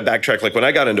I kind of backtracked. Like when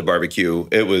I got into barbecue,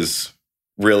 it was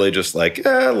really just like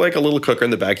a little cooker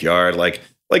in the backyard, like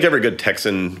every good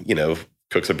Texan,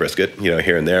 cooks a brisket,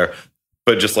 here and there.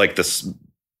 But just like this,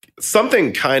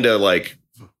 something kind of like,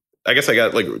 I guess I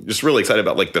got like just really excited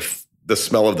about like the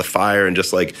smell of the fire and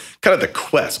just like kind of the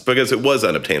quest, because it was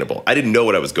unobtainable. I didn't know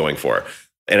what I was going for.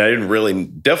 And I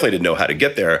definitely didn't know how to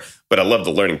get there, but I love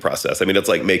the learning process. I mean, it's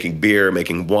like making beer,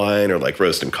 making wine, or like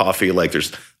roasting coffee. Like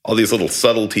there's all these little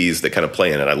subtleties that kind of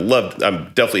play in it.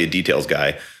 I'm definitely a details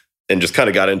guy and just kind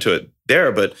of got into it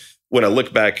there. But when I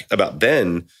look back about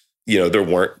then, there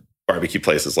weren't barbecue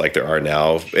places like there are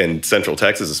now. In Central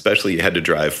Texas, especially, you had to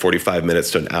drive 45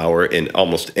 minutes to an hour in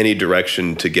almost any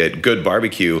direction to get good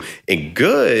barbecue. And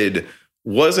good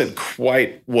wasn't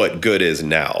quite what good is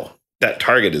now. That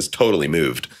target is totally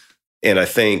moved. And I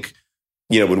think,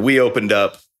 when we opened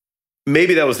up,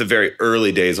 maybe that was the very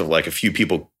early days of like a few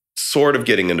people sort of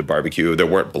getting into barbecue. There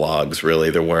weren't blogs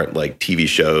really. There weren't like TV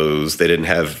shows. They didn't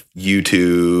have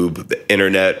YouTube. The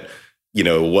internet,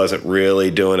 wasn't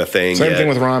really doing a thing Same yet. thing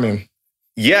with ramen.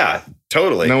 Yeah,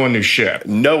 totally. No one knew shit.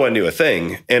 No one knew a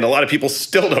thing. And a lot of people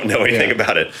still don't know anything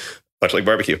about it, much like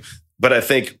barbecue. But I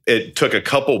think it took a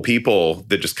couple people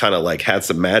that just kind of like had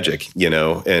some magic,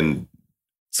 and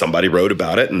somebody wrote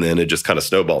about it. And then it just kind of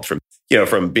snowballed from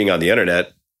being on the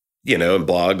internet, and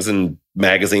blogs and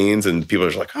magazines, and people are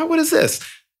just like, oh, what is this?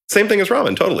 Same thing as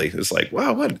ramen, totally. It's like,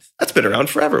 wow, that's been around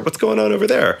forever. What's going on over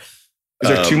there? Is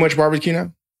there too much barbecue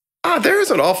now? There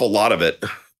is an awful lot of it.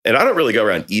 And I don't really go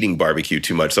around eating barbecue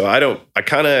too much. So I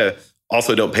kind of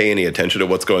also don't pay any attention to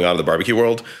what's going on in the barbecue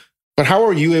world. But how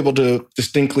are you able to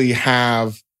distinctly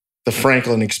have the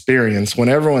Franklin experience when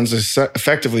everyone's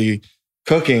effectively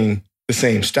cooking the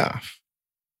same stuff?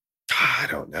 I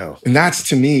don't know. And that's,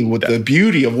 to me, what the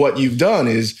beauty of what you've done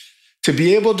is to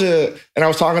be able to, and I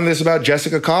was talking this about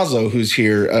Jessica Coslow, who's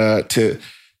here,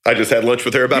 I just had lunch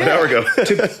with her about an hour ago.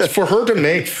 For her to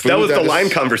make food. That was the line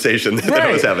conversation that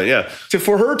I was having, yeah.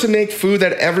 For her to make food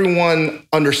that everyone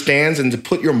understands and to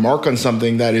put your mark on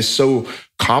something that is so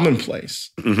commonplace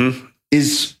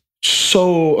is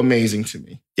so amazing to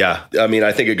me. Yeah. I mean,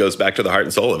 I think it goes back to the heart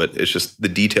and soul of it. It's just the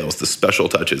details, the special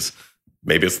touches.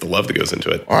 Maybe it's the love that goes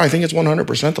into it. Oh, I think it's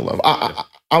 100% the love.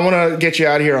 I want to get you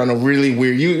out of here on a really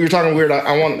weird. You're talking weird.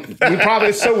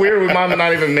 It's so weird we might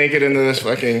not even make it into this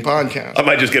fucking podcast. I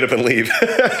might just get up and leave.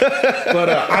 But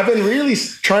I've been really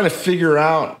trying to figure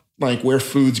out like where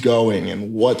food's going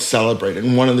and what's celebrated.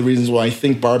 And one of the reasons why I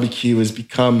think barbecue has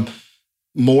become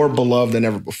more beloved than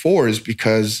ever before is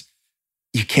because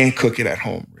you can't cook it at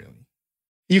home, really.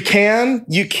 You can.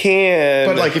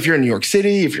 But like if you're in New York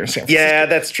City, if you're in San Francisco. Yeah,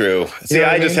 that's true. See,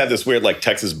 I just have this weird like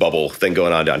Texas bubble thing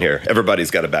going on down here.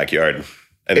 Everybody's got a backyard.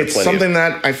 And it's something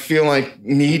that I feel like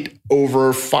meat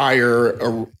over fire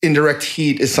or indirect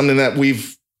heat is something that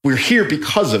we're here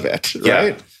because of it, right?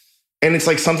 Yeah. And it's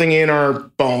like something in our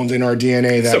bones, in our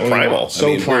DNA that so primal.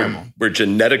 Primal. We're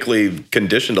genetically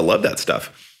conditioned to love that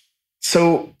stuff.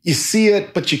 So you see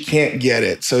it, but you can't get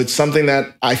it. So it's something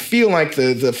that I feel like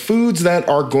the foods that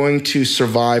are going to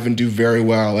survive and do very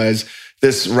well as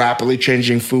this rapidly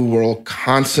changing food world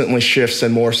constantly shifts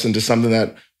and morphs into something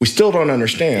that we still don't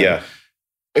understand. Yeah.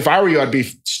 If I were you, I'd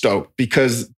be stoked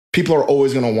because people are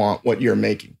always going to want what you're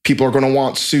making. People are going to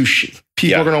want sushi.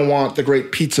 People are going to want the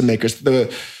great pizza makers.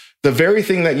 The very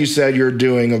thing that you said you're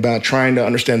doing about trying to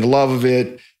understand the love of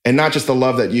it, and not just the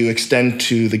love that you extend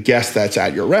to the guest that's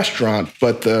at your restaurant,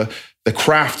 but the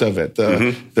craft of it,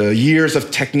 the years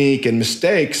of technique and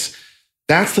mistakes,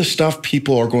 that's the stuff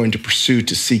people are going to pursue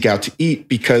to seek out to eat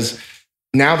because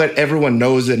now that everyone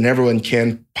knows it and everyone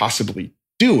can possibly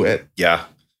do it. Yeah.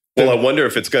 Well, I wonder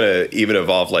if it's going to even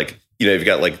evolve like, you've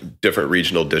got like different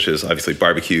regional dishes, obviously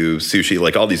barbecue, sushi,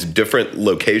 like all these different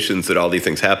locations that all these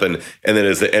things happen. And then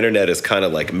as the internet has kind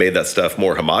of like made that stuff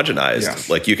more homogenized,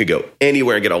 like you can go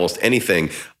anywhere and get almost anything.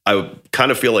 I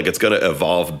kind of feel like it's going to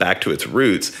evolve back to its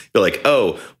roots. You're like,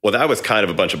 oh, well, that was kind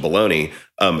of a bunch of baloney.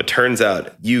 It turns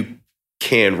out you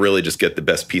can really just get the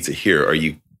best pizza here, or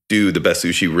the best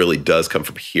sushi really does come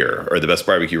from here, or the best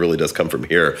barbecue really does come from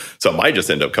here. So it might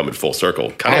just end up coming full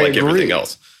circle, kind of like everything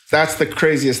else. That's the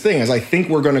craziest thing is I think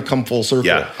we're going to come full circle.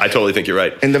 Yeah, I totally think you're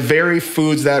right. And the very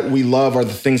foods that we love are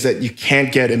the things that you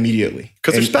can't get immediately.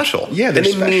 Because they're special. Yeah, they're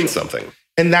special. They mean something.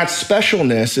 And that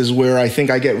specialness is where I think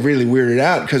I get really weirded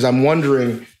out because I'm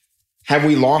wondering, have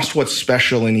we lost what's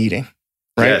special in eating?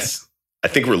 Right? Yes. I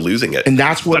think we're losing it. And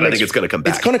that's what I think it's going to come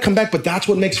back. It's going to come back, but that's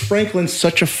what makes Franklin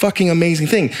such a fucking amazing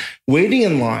thing. Waiting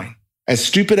in line, as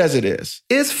stupid as it is,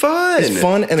 fun. It's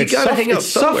fun, and it's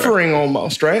suffering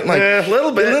almost, right? Like a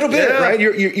little bit, yeah. Right?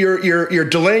 You're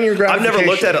delaying your gratification. I've never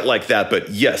looked at it like that, but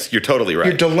yes, you're totally right.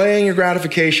 You're delaying your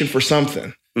gratification for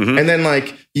something, and then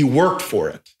like you worked for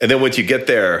it, and then once you get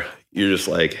there, you're just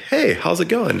like, "Hey, how's it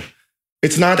going?"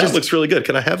 It's not that just looks really good.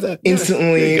 Can I have that?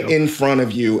 Instantly in front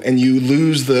of you, and you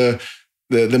lose the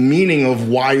meaning of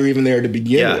why you're even there to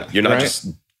begin with. You're not just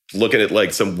looking at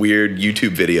like some weird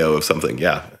YouTube video of something.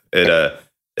 Yeah,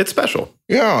 it's special.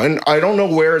 Yeah, and I don't know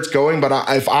where it's going, but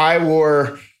if I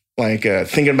were like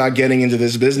thinking about getting into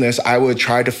this business, I would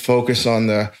try to focus on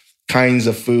the kinds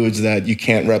of foods that you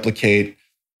can't replicate.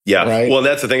 Yeah, right? Well,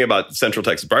 that's the thing about Central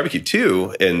Texas barbecue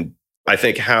too, and I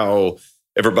think how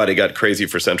everybody got crazy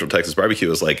for Central Texas barbecue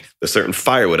is like a certain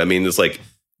firewood. I mean, it's like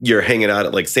you're hanging out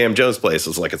at like Sam Jones' place.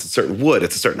 It's like it's a certain wood,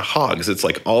 it's a certain hogs. It's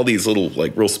like all these little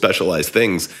like real specialized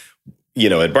things. You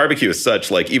know, and barbecue is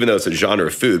such like, even though it's a genre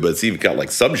of food, but it's even got like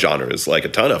subgenres, like a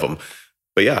ton of them.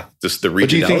 But yeah, just the regionality. But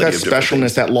do you think that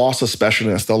specialness, that loss of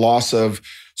specialness, the loss of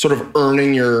sort of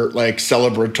earning your like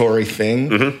celebratory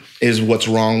thing is what's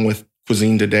wrong with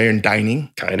cuisine today and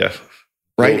dining? Kind of.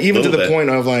 Right? Even to the point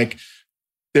of like,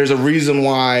 there's a reason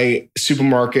why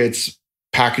supermarkets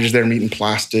package their meat in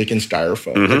plastic and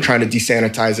styrofoam. They're trying to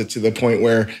desanitize it to the point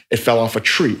where it fell off a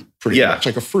tree, pretty much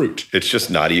like a fruit. It's just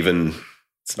not even...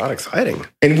 It's not exciting.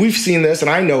 And we've seen this, and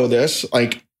I know this,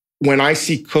 like when I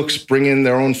see cooks bring in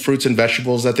their own fruits and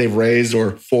vegetables that they've raised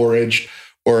or foraged,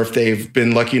 or if they've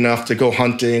been lucky enough to go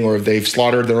hunting, or if they've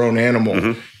slaughtered their own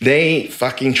animal, they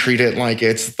fucking treat it like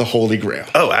it's the Holy Grail.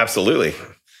 Oh, absolutely.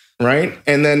 Right?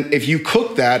 And then if you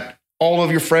cook that, all of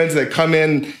your friends that come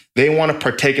in, they want to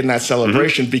partake in that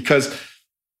celebration because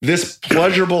this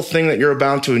pleasurable thing that you're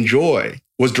about to enjoy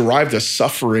was derived as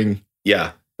suffering.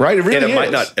 Yeah. Right? It really and it is.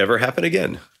 might not ever happen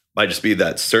again. Might just be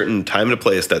that certain time and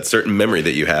place, that certain memory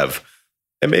that you have.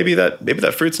 And maybe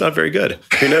that fruit's not very good.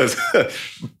 Who knows?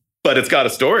 But it's got a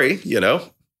story, you know?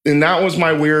 And that was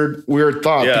my weird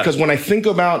thought. Yeah. Because when I think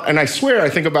about, and I swear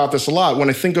I think about this a lot, when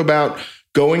I think about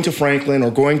going to Franklin or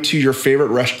going to your favorite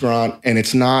restaurant and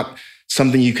it's not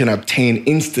something you can obtain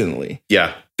instantly.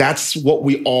 Yeah. That's what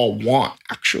we all want,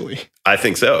 actually. I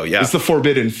think so, yeah. It's the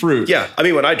forbidden fruit. Yeah. I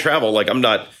mean, when I travel, like I'm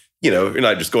not... You know, you're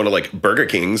not just going to like Burger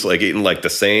King's, like eating like the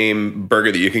same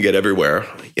burger that you can get everywhere.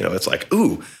 You know, it's like,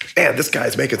 ooh, man, this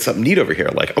guy's making something neat over here.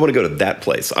 Like, I want to go to that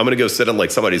place. I'm going to go sit on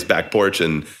like somebody's back porch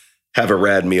and have a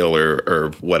rad meal or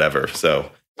whatever.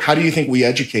 So how do you think we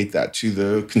educate that to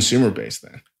the consumer base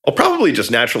then? It'll probably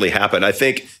just naturally happen. I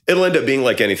think it'll end up being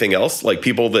like anything else. Like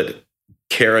people that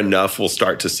care enough will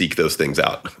start to seek those things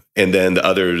out. And then the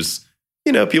others,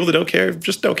 you know, people that don't care,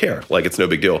 just don't care. Like it's no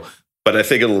big deal. But I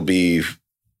think it'll be...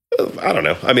 I don't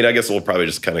know. I mean, I guess we'll probably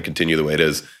just kind of continue the way it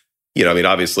is. You know, I mean,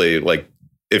 obviously, like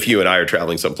if you and I are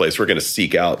traveling someplace, we're going to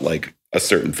seek out like a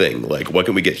certain thing. Like, what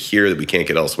can we get here that we can't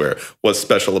get elsewhere? What's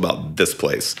special about this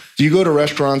place? Do you go to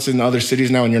restaurants in other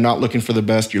cities now and you're not looking for the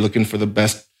best? You're looking for the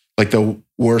best, like the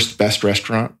worst, best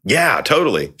restaurant? Yeah,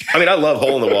 totally. I mean, I love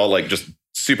hole in the wall, like just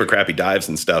super crappy dives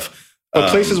and stuff. But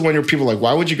places when you're people like,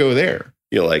 why would you go there?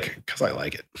 You're like, because I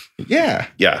like it. Yeah.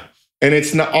 Yeah. And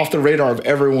it's not off the radar of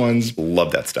everyone's.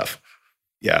 Love that stuff.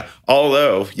 Yeah.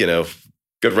 Although, you know,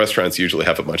 good restaurants usually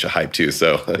have a bunch of hype too.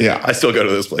 So yeah, I still go to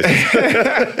those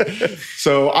places.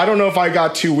 So I don't know if I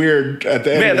got too weird at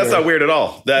the end. Man, that's not weird at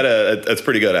all. That's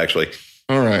pretty good, actually.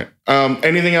 All right.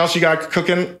 Anything else you got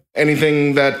cooking?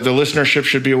 Anything that the listenership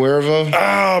should be aware of?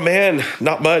 Oh, man,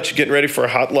 not much. Getting ready for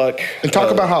Hot Luck. And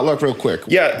talk about Hot Luck real quick.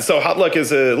 Yeah. So Hot Luck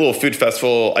is a little food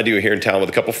festival I do here in town with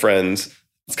a couple friends.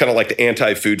 It's kind of like the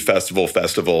anti-food festival.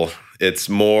 It's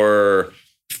more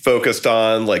focused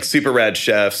on like super rad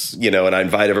chefs, you know, and I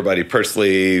invite everybody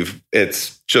personally.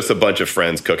 It's just a bunch of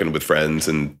friends cooking with friends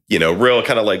and, you know, real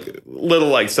kind of like little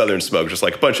like Southern Smoke, just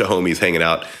like a bunch of homies hanging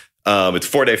out. It's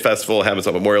a 4-day festival, happens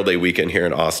on Memorial Day weekend here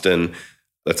in Austin.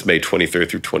 That's May 23rd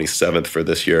through 27th for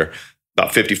this year.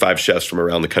 About 55 chefs from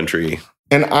around the country.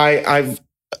 And I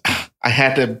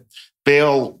had to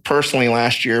bail personally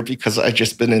last year because I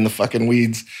just been in the fucking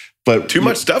weeds. But too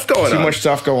much stuff going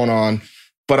on.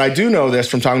 But I do know this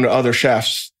from talking to other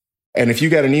chefs. And if you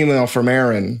get an email from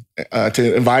Aaron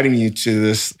to inviting you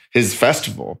to his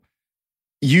festival,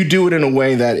 you do it in a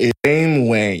way that is the same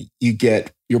way you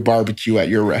get your barbecue at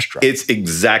your restaurant. It's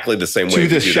exactly the same way to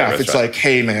the chef. It's like,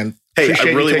 hey, man. Hey,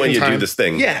 I really want you to do this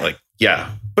thing. Yeah. Like,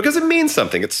 yeah. Because it means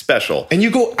something. It's special. And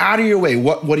you go out of your way.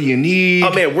 What do you need?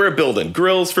 Oh, man, we're building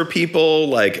grills for people.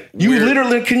 Like, you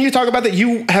literally, can you talk about that?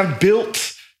 You have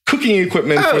built cooking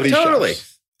equipment for these chefs.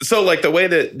 So like the way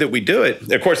that we do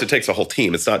it, of course, it takes a whole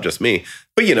team. It's not just me.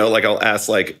 But, you know, like I'll ask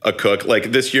like a cook.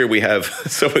 Like this year we have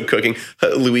someone cooking,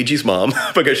 Luigi's mom,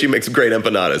 because she makes great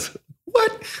empanadas.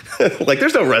 What? Like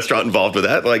there's no restaurant involved with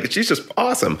that. Like she's just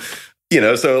awesome. You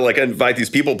know, so like I invite these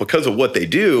people because of what they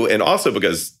do and also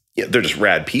because they're just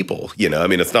rad people. You know, I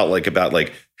mean, it's not like about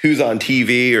like who's on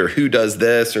TV or who does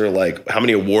this or like how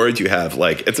many awards you have.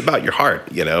 Like it's about your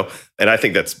heart, you know? And I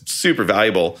think that's super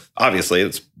valuable. Obviously,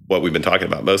 it's what we've been talking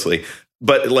about mostly.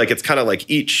 But like it's kind of like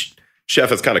each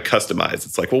chef is kind of customized.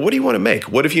 It's like, well, what do you want to make?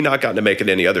 What have you not gotten to make at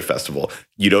any other festival?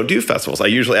 You don't do festivals. I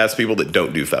usually ask people that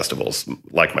don't do festivals,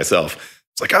 like myself.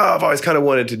 It's like, oh, I've always kind of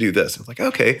wanted to do this. It's like,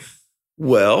 okay,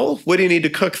 well, what do you need to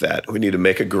cook that? We need to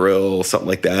make a grill, something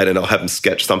like that. And I'll have them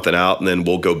sketch something out and then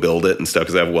we'll go build it and stuff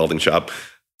because I have a welding shop.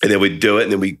 And then we do it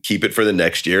and then we keep it for the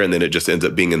next year. And then it just ends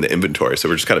up being in the inventory. So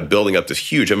we're just kind of building up this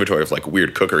huge inventory of like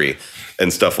weird cookery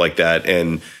and stuff like that.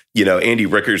 And, you know, Andy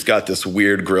Ricker's got this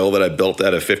weird grill that I built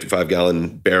out of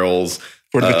 55-gallon barrels.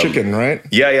 For the chicken, right?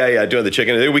 Yeah. Doing the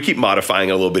chicken. We keep modifying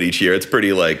it a little bit each year. It's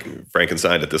pretty like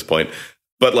Frankenstein at this point.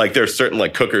 But like there's certain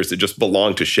like cookers that just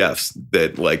belong to chefs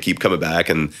that like keep coming back.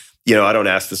 And, you know, I don't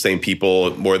ask the same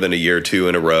people more than a year or two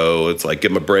in a row. It's like,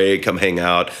 give them a break, come hang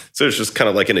out. So it's just kind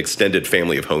of like an extended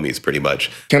family of homies pretty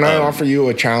much. Can I offer you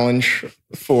a challenge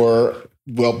for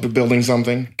building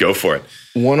something? Go for it.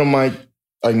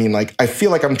 I feel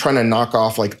like I'm trying to knock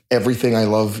off like everything I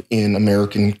love in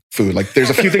American food. Like there's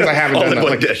a few things I haven't done.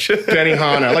 Like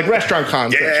Benihana, like restaurant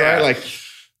concepts, right? Like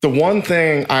the one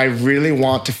thing I really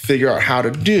want to figure out how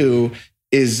to do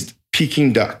is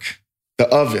Peking duck. The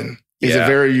oven is a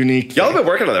very unique Y'all have been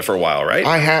working on that for a while,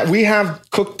 right? We have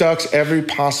cooked ducks every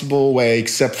possible way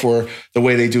except for the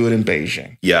way they do it in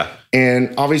Beijing. Yeah.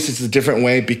 And obviously it's a different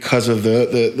way because of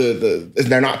the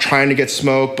they're not trying to get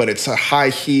smoke, but it's a high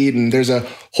heat and there's a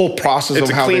whole process of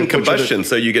how they clean combustion,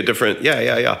 so you get different.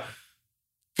 Yeah.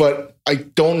 But I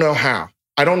don't know how.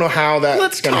 I don't know how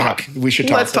that's going to happen. We should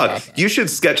talk about that. You should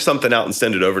sketch something out and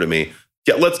send it over to me.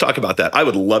 Yeah, let's talk about that. I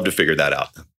would love to figure that out.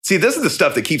 See, this is the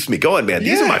stuff that keeps me going, man.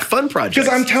 These are my fun projects.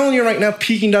 Because I'm telling you right now,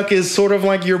 Peking duck is sort of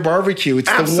like your barbecue. It's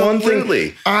the one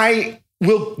thing I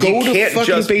will go to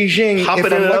fucking Beijing if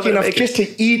I'm lucky enough just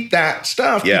to eat that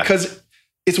stuff because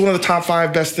it's one of the top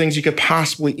 5 best things you could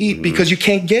possibly eat because you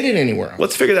can't get it anywhere else.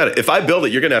 Let's figure that out. If I build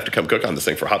it, you're going to have to come cook on this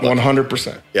thing for hot luck.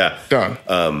 100%. Yeah.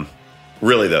 Done.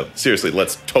 Really, though, seriously,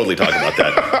 let's totally talk about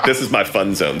that. This is my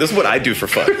fun zone. This is what I do for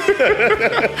fun.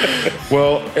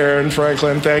 Well, Aaron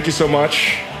Franklin, thank you so much.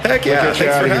 Heck yeah. Thanks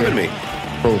for having me.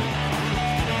 Cool.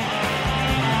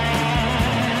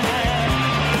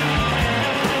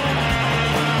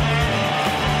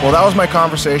 Well, that was my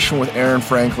conversation with Aaron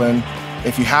Franklin.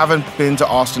 If you haven't been to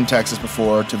Austin, Texas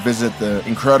before to visit the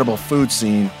incredible food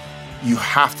scene, you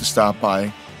have to stop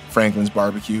by Franklin's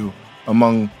Barbecue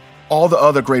among all the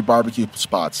other great barbecue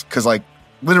spots. Because, like,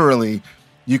 literally,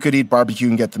 you could eat barbecue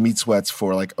and get the meat sweats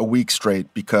for, like, a week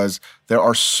straight because there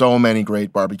are so many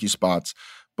great barbecue spots.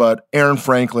 But Aaron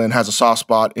Franklin has a soft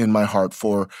spot in my heart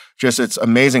for just its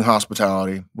amazing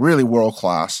hospitality, really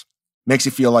world-class. Makes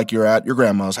you feel like you're at your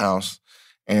grandma's house.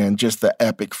 And just the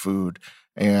epic food.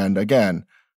 And, again,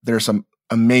 there's some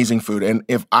amazing food. And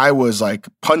if I was, like,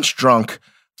 punch drunk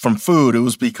from food, it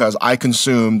was because I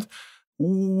consumed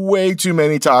way too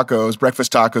many tacos,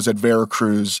 breakfast tacos at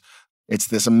Veracruz. It's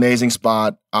this amazing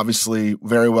spot, obviously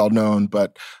very well known,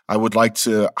 but I would like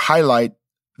to highlight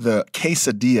the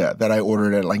quesadilla that I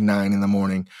ordered at like 9 in the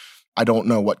morning. I don't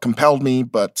know what compelled me,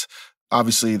 but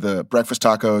obviously the breakfast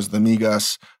tacos, the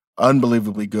migas,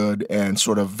 unbelievably good and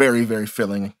sort of very, very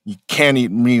filling. You can't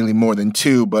eat really more than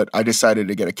 2, but I decided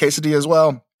to get a quesadilla as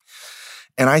well.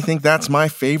 And I think that's my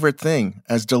favorite thing.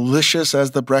 As delicious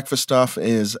as the breakfast stuff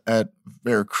is at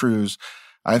Veracruz,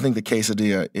 I think the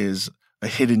quesadilla is a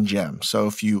hidden gem. So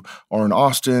if you are in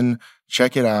Austin,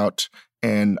 check it out.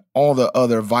 And all the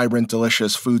other vibrant,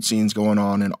 delicious food scenes going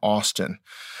on in Austin.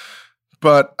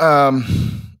 But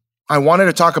I wanted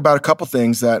to talk about a couple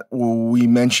things that we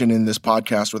mentioned in this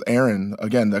podcast with Aaron.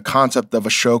 Again, the concept of a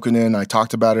shokunin, I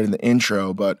talked about it in the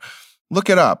intro, but look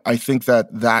it up. I think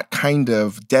that kind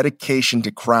of dedication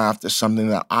to craft is something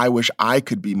that I wish I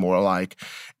could be more like.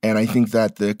 And I think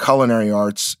that the culinary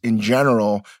arts in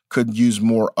general could use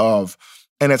more of.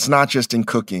 And it's not just in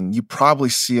cooking. You probably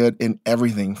see it in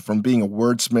everything from being a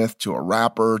wordsmith to a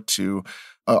rapper to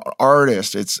an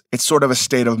artist. It's sort of a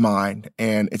state of mind,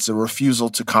 and it's a refusal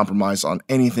to compromise on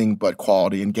anything but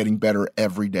quality and getting better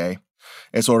every day.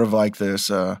 It's sort of like this,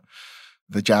 the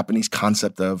Japanese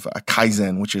concept of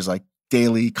kaizen, which is like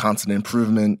daily constant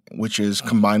improvement, which is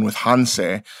combined with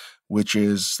hansei, which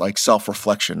is like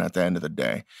self-reflection at the end of the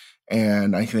day.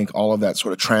 And I think all of that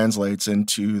sort of translates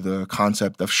into the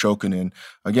concept of shokunin.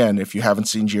 Again, if you haven't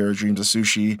seen Jiro Dreams of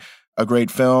Sushi, a great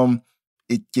film,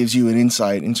 it gives you an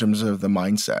insight in terms of the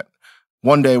mindset.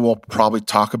 One day we'll probably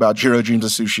talk about Jiro Dreams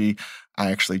of Sushi.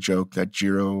 I actually joke that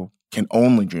Jiro can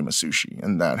only dream of sushi,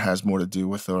 and that has more to do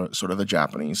with sort of the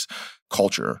Japanese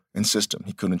culture and system.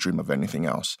 He couldn't dream of anything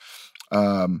else.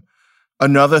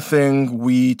 Another thing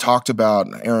we talked about,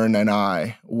 Aaron and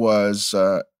I, was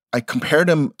I compared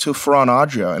him to Ferran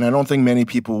Adria, and I don't think many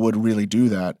people would really do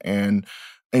that. And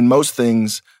in most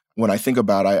things, when I think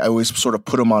about it, I always sort of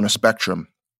put them on a spectrum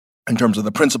in terms of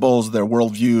the principles, their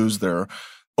worldviews, their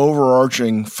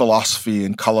overarching philosophy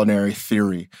and culinary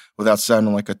theory, without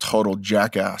sounding like a total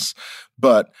jackass.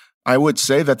 But I would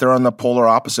say that they're on the polar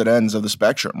opposite ends of the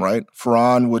spectrum, right?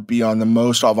 Ferran would be on the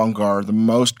most avant-garde, the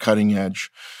most cutting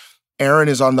edge. Aaron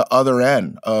is on the other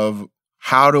end of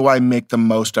how do I make the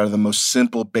most out of the most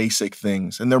simple, basic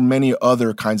things? And there are many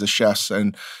other kinds of chefs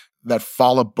and that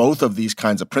follow both of these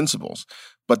kinds of principles.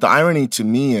 But the irony to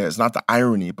me is, not the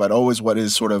irony, but always what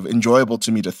is sort of enjoyable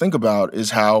to me to think about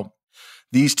is how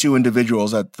these two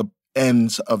individuals at the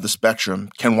ends of the spectrum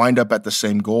can wind up at the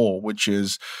same goal, which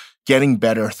is getting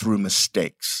better through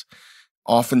mistakes.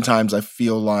 Oftentimes, I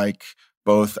feel like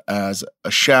both as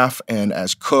a chef and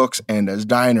as cooks and as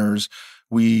diners,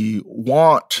 we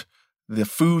want the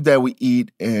food that we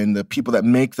eat and the people that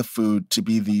make the food to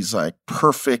be these like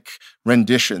perfect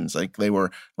renditions, like they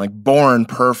were like born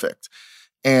perfect.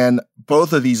 And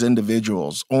both of these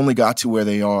individuals only got to where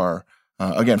they are.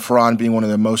 Again, Ferran being one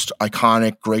of the most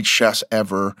iconic, great chefs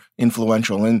ever,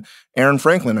 influential. And Aaron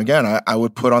Franklin, again, I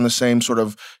would put on the same sort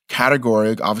of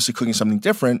category, obviously cooking something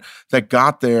different, that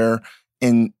got there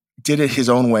and did it his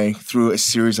own way through a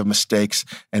series of mistakes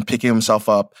and picking himself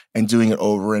up and doing it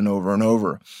over and over and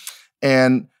over.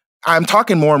 And I'm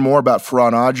talking more and more about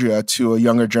Ferran Adria to a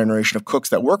younger generation of cooks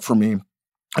that work for me.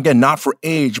 Again, not for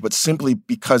age, but simply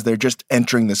because they're just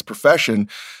entering this profession,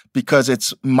 because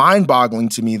it's mind-boggling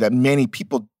to me that many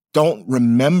people don't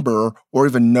remember or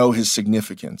even know his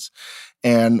significance.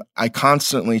 And I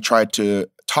constantly try to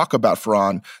talk about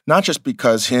Ferran, not just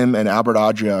because him and Albert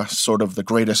Adria sort of the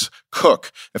greatest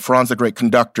cook. If Ferran's the great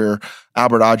conductor,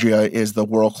 Albert Adria is the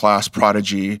world-class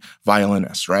prodigy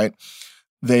violinist, right?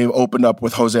 They opened up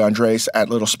with Jose Andres at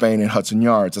Little Spain in Hudson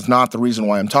Yards. It's not the reason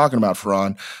why I'm talking about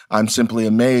Ferran. I'm simply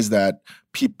amazed that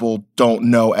people don't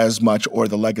know as much or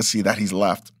the legacy that he's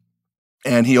left.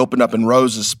 And he opened up in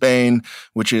Roses, Spain,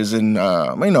 which is in,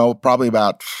 probably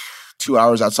about 2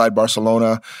 hours outside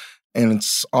Barcelona. And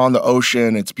it's on the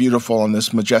ocean. It's beautiful on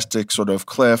this majestic sort of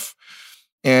cliff.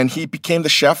 And he became the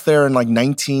chef there in like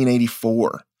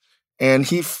 1984. And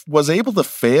he was able to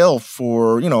fail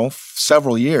for,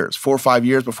 several years, 4 or 5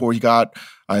 years before he got,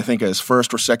 I think, his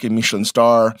first or second Michelin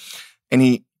star. And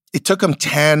it took him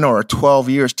 10 or 12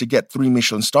 years to get 3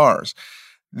 Michelin stars.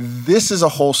 This is a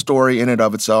whole story in and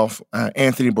of itself.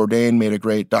 Anthony Bourdain made a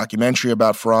great documentary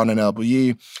about Ferran and El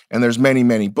Bulli, and there's many,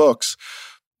 many books.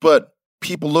 But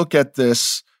people look at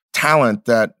this talent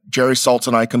that Jerry Saltz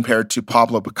and I compared to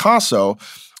Pablo Picasso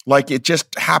like it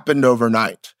just happened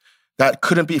overnight. That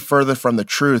couldn't be further from the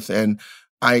truth. And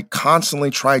I constantly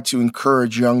try to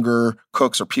encourage younger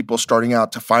cooks or people starting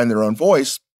out to find their own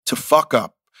voice, to fuck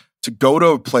up, to go to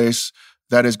a place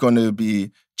that is going to be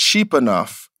cheap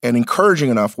enough and encouraging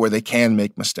enough where they can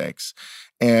make mistakes.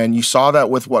 And you saw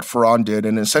that with what Ferran did.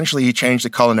 And essentially he changed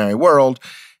the culinary world.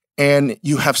 And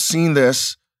you have seen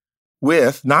this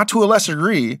with, not to a lesser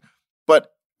degree,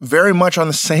 but very much on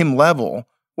the same level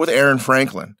with Aaron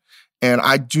Franklin. And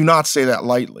I do not say that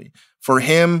lightly. For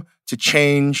him to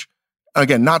change,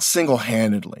 again, not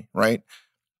single-handedly, right?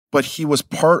 But he was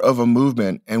part of a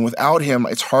movement. And without him,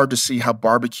 it's hard to see how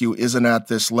barbecue isn't at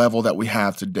this level that we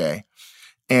have today.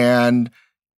 And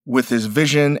with his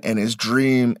vision and his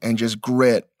dream and just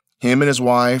grit, him and his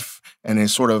wife and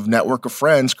his sort of network of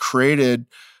friends created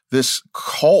this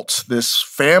cult, this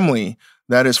family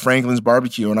that is Franklin's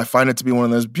Barbecue. And I find it to be one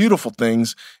of those beautiful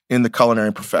things in the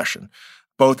culinary profession,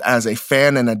 both as a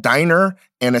fan and a diner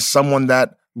and as someone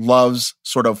that loves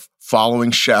sort of following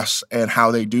chefs and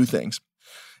how they do things.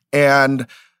 And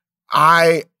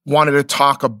I wanted to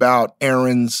talk about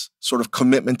Aaron's sort of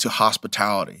commitment to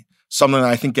hospitality, something that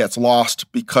I think gets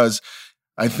lost because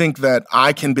I think that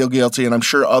I can be guilty, and I'm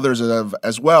sure others have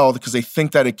as well, because they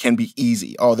think that it can be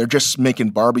easy. Oh, they're just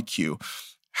making barbecue.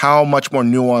 How much more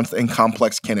nuanced and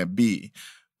complex can it be?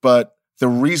 But the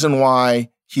reason why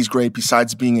he's great,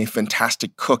 besides being a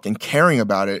fantastic cook and caring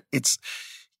about it,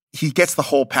 he gets the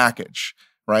whole package,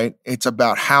 right? It's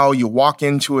about how you walk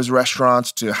into his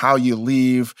restaurants to how you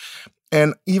leave,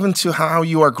 and even to how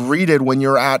you are greeted when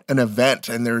you're at an event.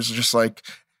 And there's just like,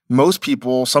 most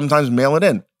people sometimes mail it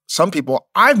in. Some people,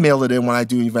 I've mailed it in when I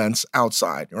do events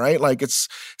outside, right? Like it's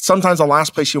sometimes the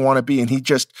last place you want to be. And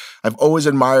I've always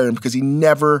admired him because he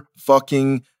never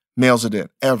fucking mails it in,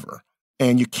 ever.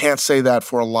 And you can't say that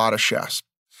for a lot of chefs.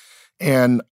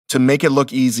 And to make it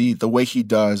look easy the way he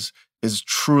does is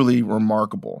truly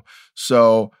remarkable.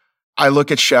 So I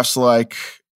look at chefs like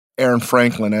Aaron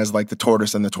Franklin as like the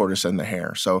tortoise and the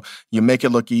hare. So you make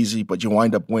it look easy, but you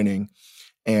wind up winning.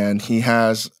 And he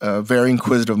has a very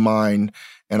inquisitive mind,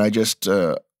 and I just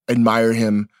admire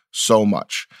him so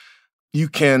much. You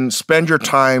can spend your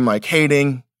time like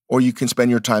hating, or you can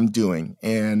spend your time doing.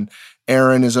 And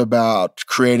Aaron is about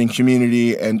creating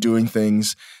community and doing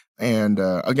things. And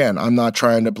again, I'm not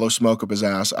trying to blow smoke up his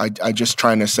ass. I just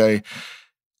trying to say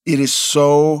it is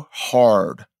so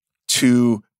hard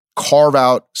to carve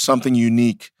out something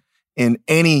unique in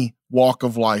any walk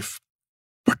of life,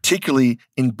 particularly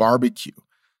in barbecue.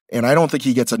 And I don't think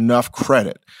he gets enough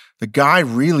credit. The guy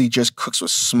really just cooks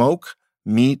with smoke,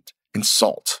 meat, and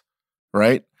salt,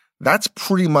 right? That's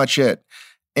pretty much it.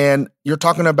 And you're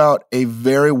talking about a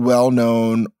very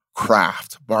well-known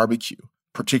craft, barbecue,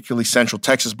 particularly Central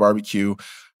Texas barbecue.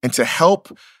 And to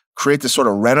help create this sort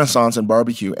of renaissance in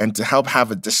barbecue and to help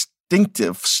have a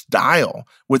distinctive style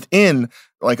within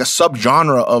like a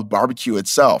subgenre of barbecue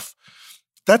itself,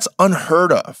 that's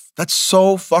unheard of. That's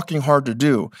so fucking hard to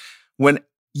do. When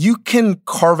you can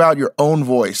carve out your own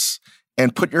voice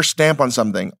and put your stamp on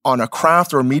something, on a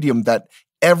craft or a medium that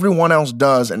everyone else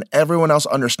does and everyone else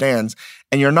understands,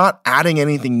 and you're not adding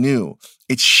anything new.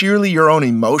 It's sheerly your own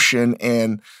emotion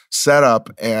and setup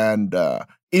and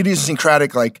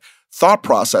idiosyncratic like thought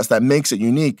process that makes it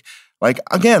unique. Like,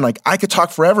 again, like I could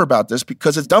talk forever about this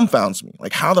because it dumbfounds me.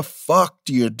 Like, how the fuck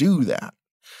do you do that?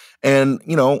 And,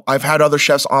 you know, I've had other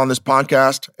chefs on this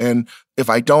podcast, and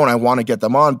if I don't, I want to get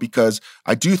them on because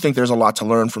I do think there's a lot to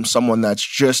learn from someone that's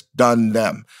just done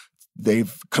them.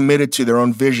 They've committed to their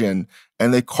own vision,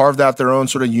 and they carved out their own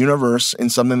sort of universe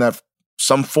in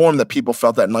some form that people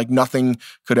felt that like nothing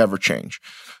could ever change.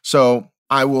 So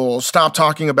I will stop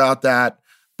talking about that,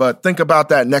 but think about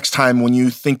that next time when you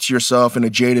think to yourself in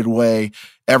a jaded way,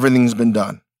 everything's been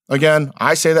done. Again,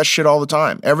 I say that shit all the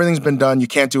time. Everything's been done. You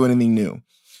can't do anything new.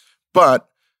 But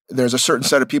there's a certain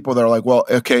set of people that are like, well,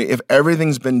 okay, if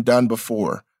everything's been done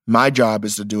before, my job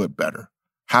is to do it better.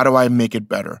 How do I make it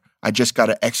better? I just got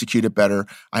to execute it better.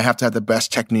 I have to have the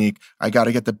best technique. I got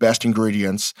to get the best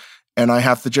ingredients. And I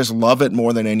have to just love it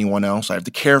more than anyone else. I have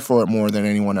to care for it more than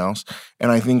anyone else. And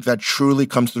I think that truly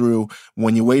comes through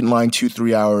when you wait in line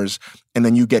 2-3 hours and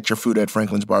then you get your food at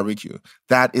Franklin's Barbecue.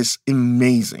 That is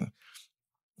amazing.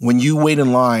 When you wait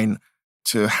in line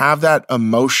to have that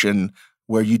emotion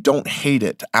where you don't hate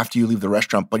it after you leave the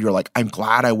restaurant, but you're like, I'm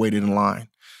glad I waited in line.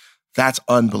 That's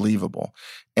unbelievable.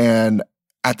 And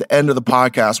at the end of the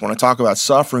podcast, when I talk about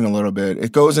suffering a little bit,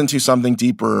 it goes into something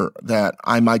deeper that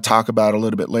I might talk about a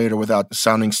little bit later without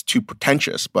sounding too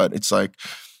pretentious, but it's like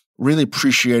really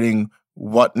appreciating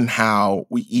what and how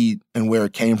we eat and where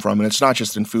it came from. And it's not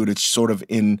just in food, it's sort of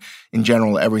in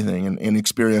general everything and in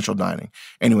experiential dining.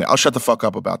 Anyway, I'll shut the fuck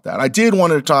up about that. I did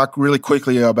want to talk really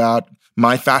quickly about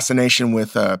my fascination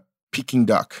with Peking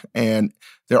duck. And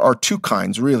there are two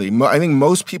kinds, really. I think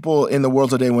most people in the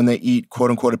world today, when they eat, quote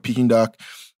unquote, a Peking duck,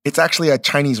 it's actually a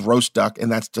Chinese roast duck, and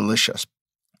that's delicious.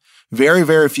 Very,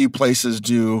 very few places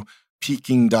do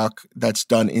Peking duck that's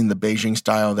done in the Beijing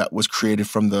style that was created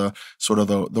from the sort of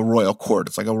the royal court.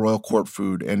 It's like a royal court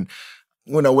food. And,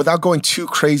 you know, without going too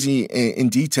crazy in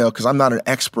detail, because I'm not an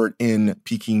expert in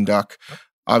Peking duck,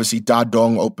 obviously, Da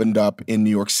Dong opened up in New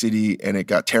York City and it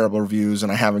got terrible reviews,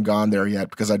 and I haven't gone there yet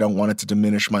because I don't want it to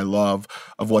diminish my love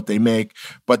of what they make.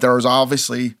 But there was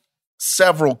obviously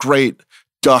several great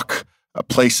duck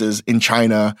places in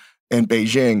China and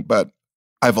Beijing, but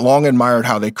I've long admired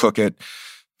how they cook it.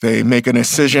 They make an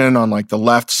incision on like the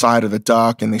left side of the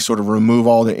duck and they sort of remove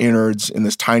all the innards in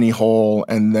this tiny hole,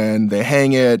 and then they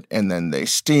hang it and then they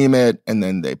steam it and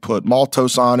then they put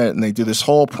maltose on it and they do this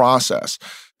whole process.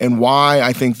 And why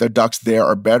I think the ducks there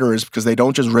are better is because they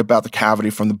don't just rip out the cavity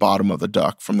from the bottom of the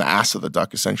duck, from the ass of the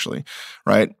duck, essentially,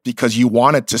 right? Because you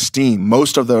want it to steam.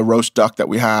 Most of the roast duck that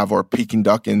we have, or Peking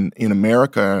duck in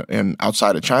America and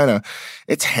outside of China,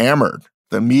 it's hammered.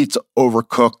 The meat's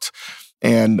overcooked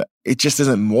and it just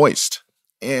isn't moist.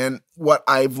 And what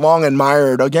I've long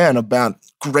admired, again, about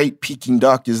great Peking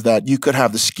duck is that you could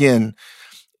have the skin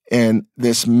and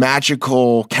this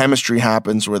magical chemistry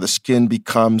happens where the skin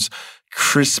becomes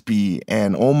crispy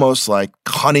and almost like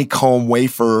honeycomb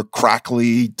wafer,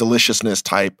 crackly deliciousness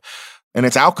type. And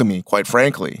it's alchemy, quite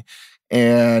frankly.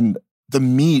 And the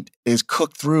meat is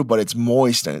cooked through, but it's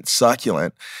moist and it's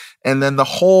succulent. And then the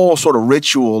whole sort of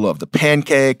ritual of the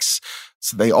pancakes.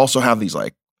 So they also have these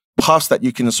like puffs that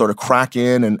you can sort of crack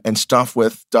in and stuff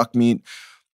with duck meat.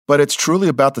 But it's truly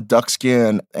about the duck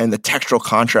skin and the textural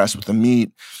contrast with the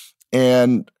meat.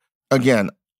 And again,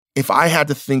 if I had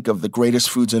to think of the greatest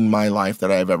foods in my life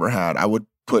that I've ever had, I would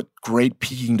put great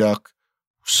Peking duck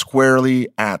squarely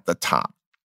at the top.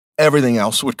 Everything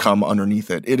else would come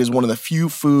underneath it. It is one of the few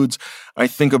foods I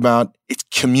think about. It's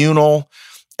communal.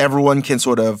 Everyone can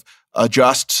sort of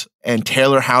adjust and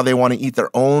tailor how they want to eat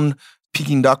their own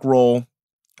Peking duck roll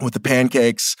with the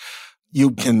pancakes.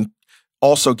 You can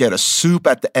also get a soup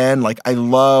at the end. Like I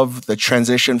love the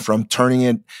transition from turning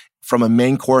it from a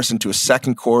main course into a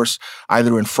second course,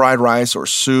 either in fried rice or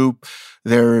soup.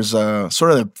 There's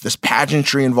sort of this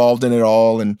pageantry involved in it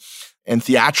all and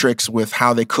theatrics with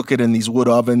how they cook it in these wood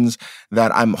ovens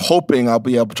that I'm hoping I'll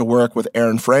be able to work with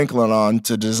Aaron Franklin on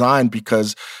to design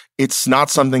because it's not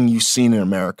something you've seen in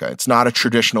America. It's not a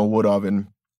traditional wood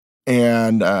oven.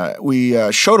 And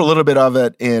we showed a little bit of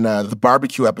it in the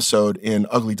barbecue episode in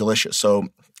Ugly Delicious. So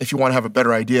if you want to have a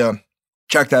better idea,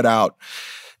 check that out.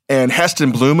 And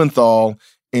Heston Blumenthal,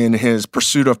 in his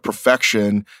Pursuit of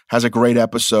Perfection, has a great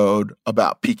episode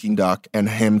about Peking duck and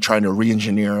him trying to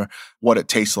re-engineer what it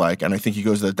tastes like. And I think he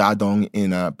goes to the Dadong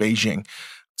in Beijing.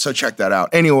 So check that out.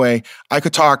 Anyway, I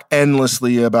could talk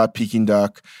endlessly about Peking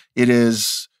duck. It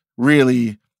is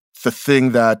really the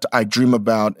thing that I dream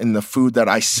about and the food that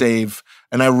I save.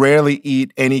 And I rarely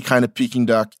eat any kind of Peking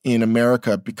duck in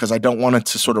America because I don't want it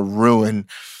to sort of ruin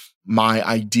my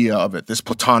idea of it, this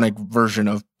platonic version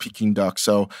of Peking duck.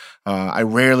 So I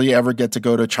rarely ever get to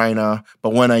go to China,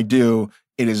 but when I do,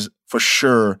 it is for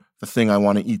sure the thing I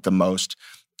want to eat the most.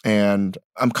 And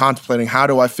I'm contemplating how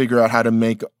do I figure out how to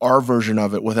make our version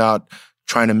of it without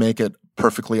trying to make it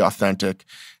perfectly authentic.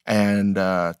 And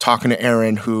talking to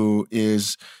Aaron, who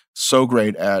is so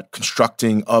great at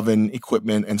constructing oven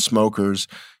equipment and smokers,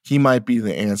 he might be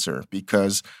the answer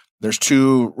because there's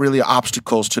two really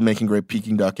obstacles to making great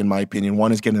Peking duck, in my opinion.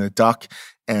 One is getting the duck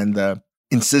and the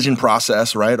incision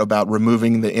process, right, about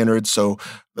removing the innards. So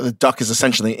the duck is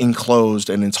essentially enclosed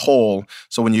and it's whole.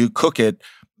 So when you cook it,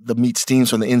 the meat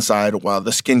steams from the inside while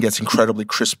the skin gets incredibly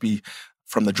crispy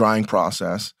from the drying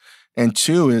process. And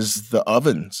two is the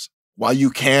ovens. While you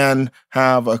can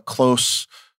have a close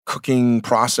cooking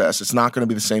process, it's not going to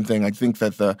be the same thing. I think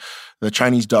that the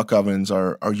Chinese duck ovens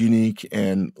are unique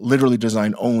and literally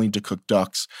designed only to cook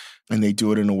ducks, and they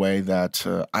do it in a way that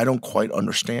I don't quite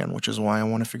understand, which is why I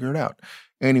want to figure it out.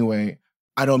 Anyway,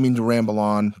 I don't mean to ramble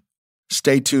on.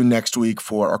 Stay tuned next week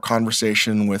for our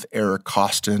conversation with Eric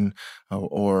Costin,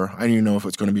 or I don't even know if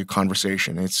it's going to be a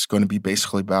conversation. It's going to be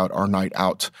basically about our night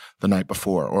out the night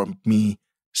before, or me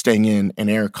staying in and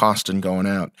Eric Costin going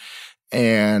out,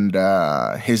 and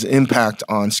his impact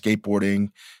on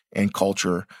skateboarding and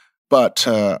culture. But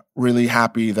really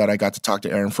happy that I got to talk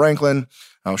to Aaron Franklin.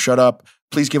 I'll shut up.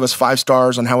 Please give us 5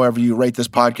 stars on however you rate this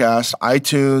podcast.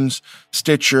 iTunes,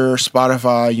 Stitcher,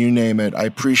 Spotify, you name it. I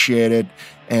appreciate it.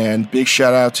 And big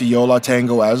shout out to Yola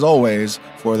Tango, as always,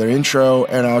 for their intro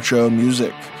and outro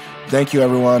music. Thank you,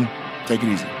 everyone. Take it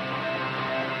easy.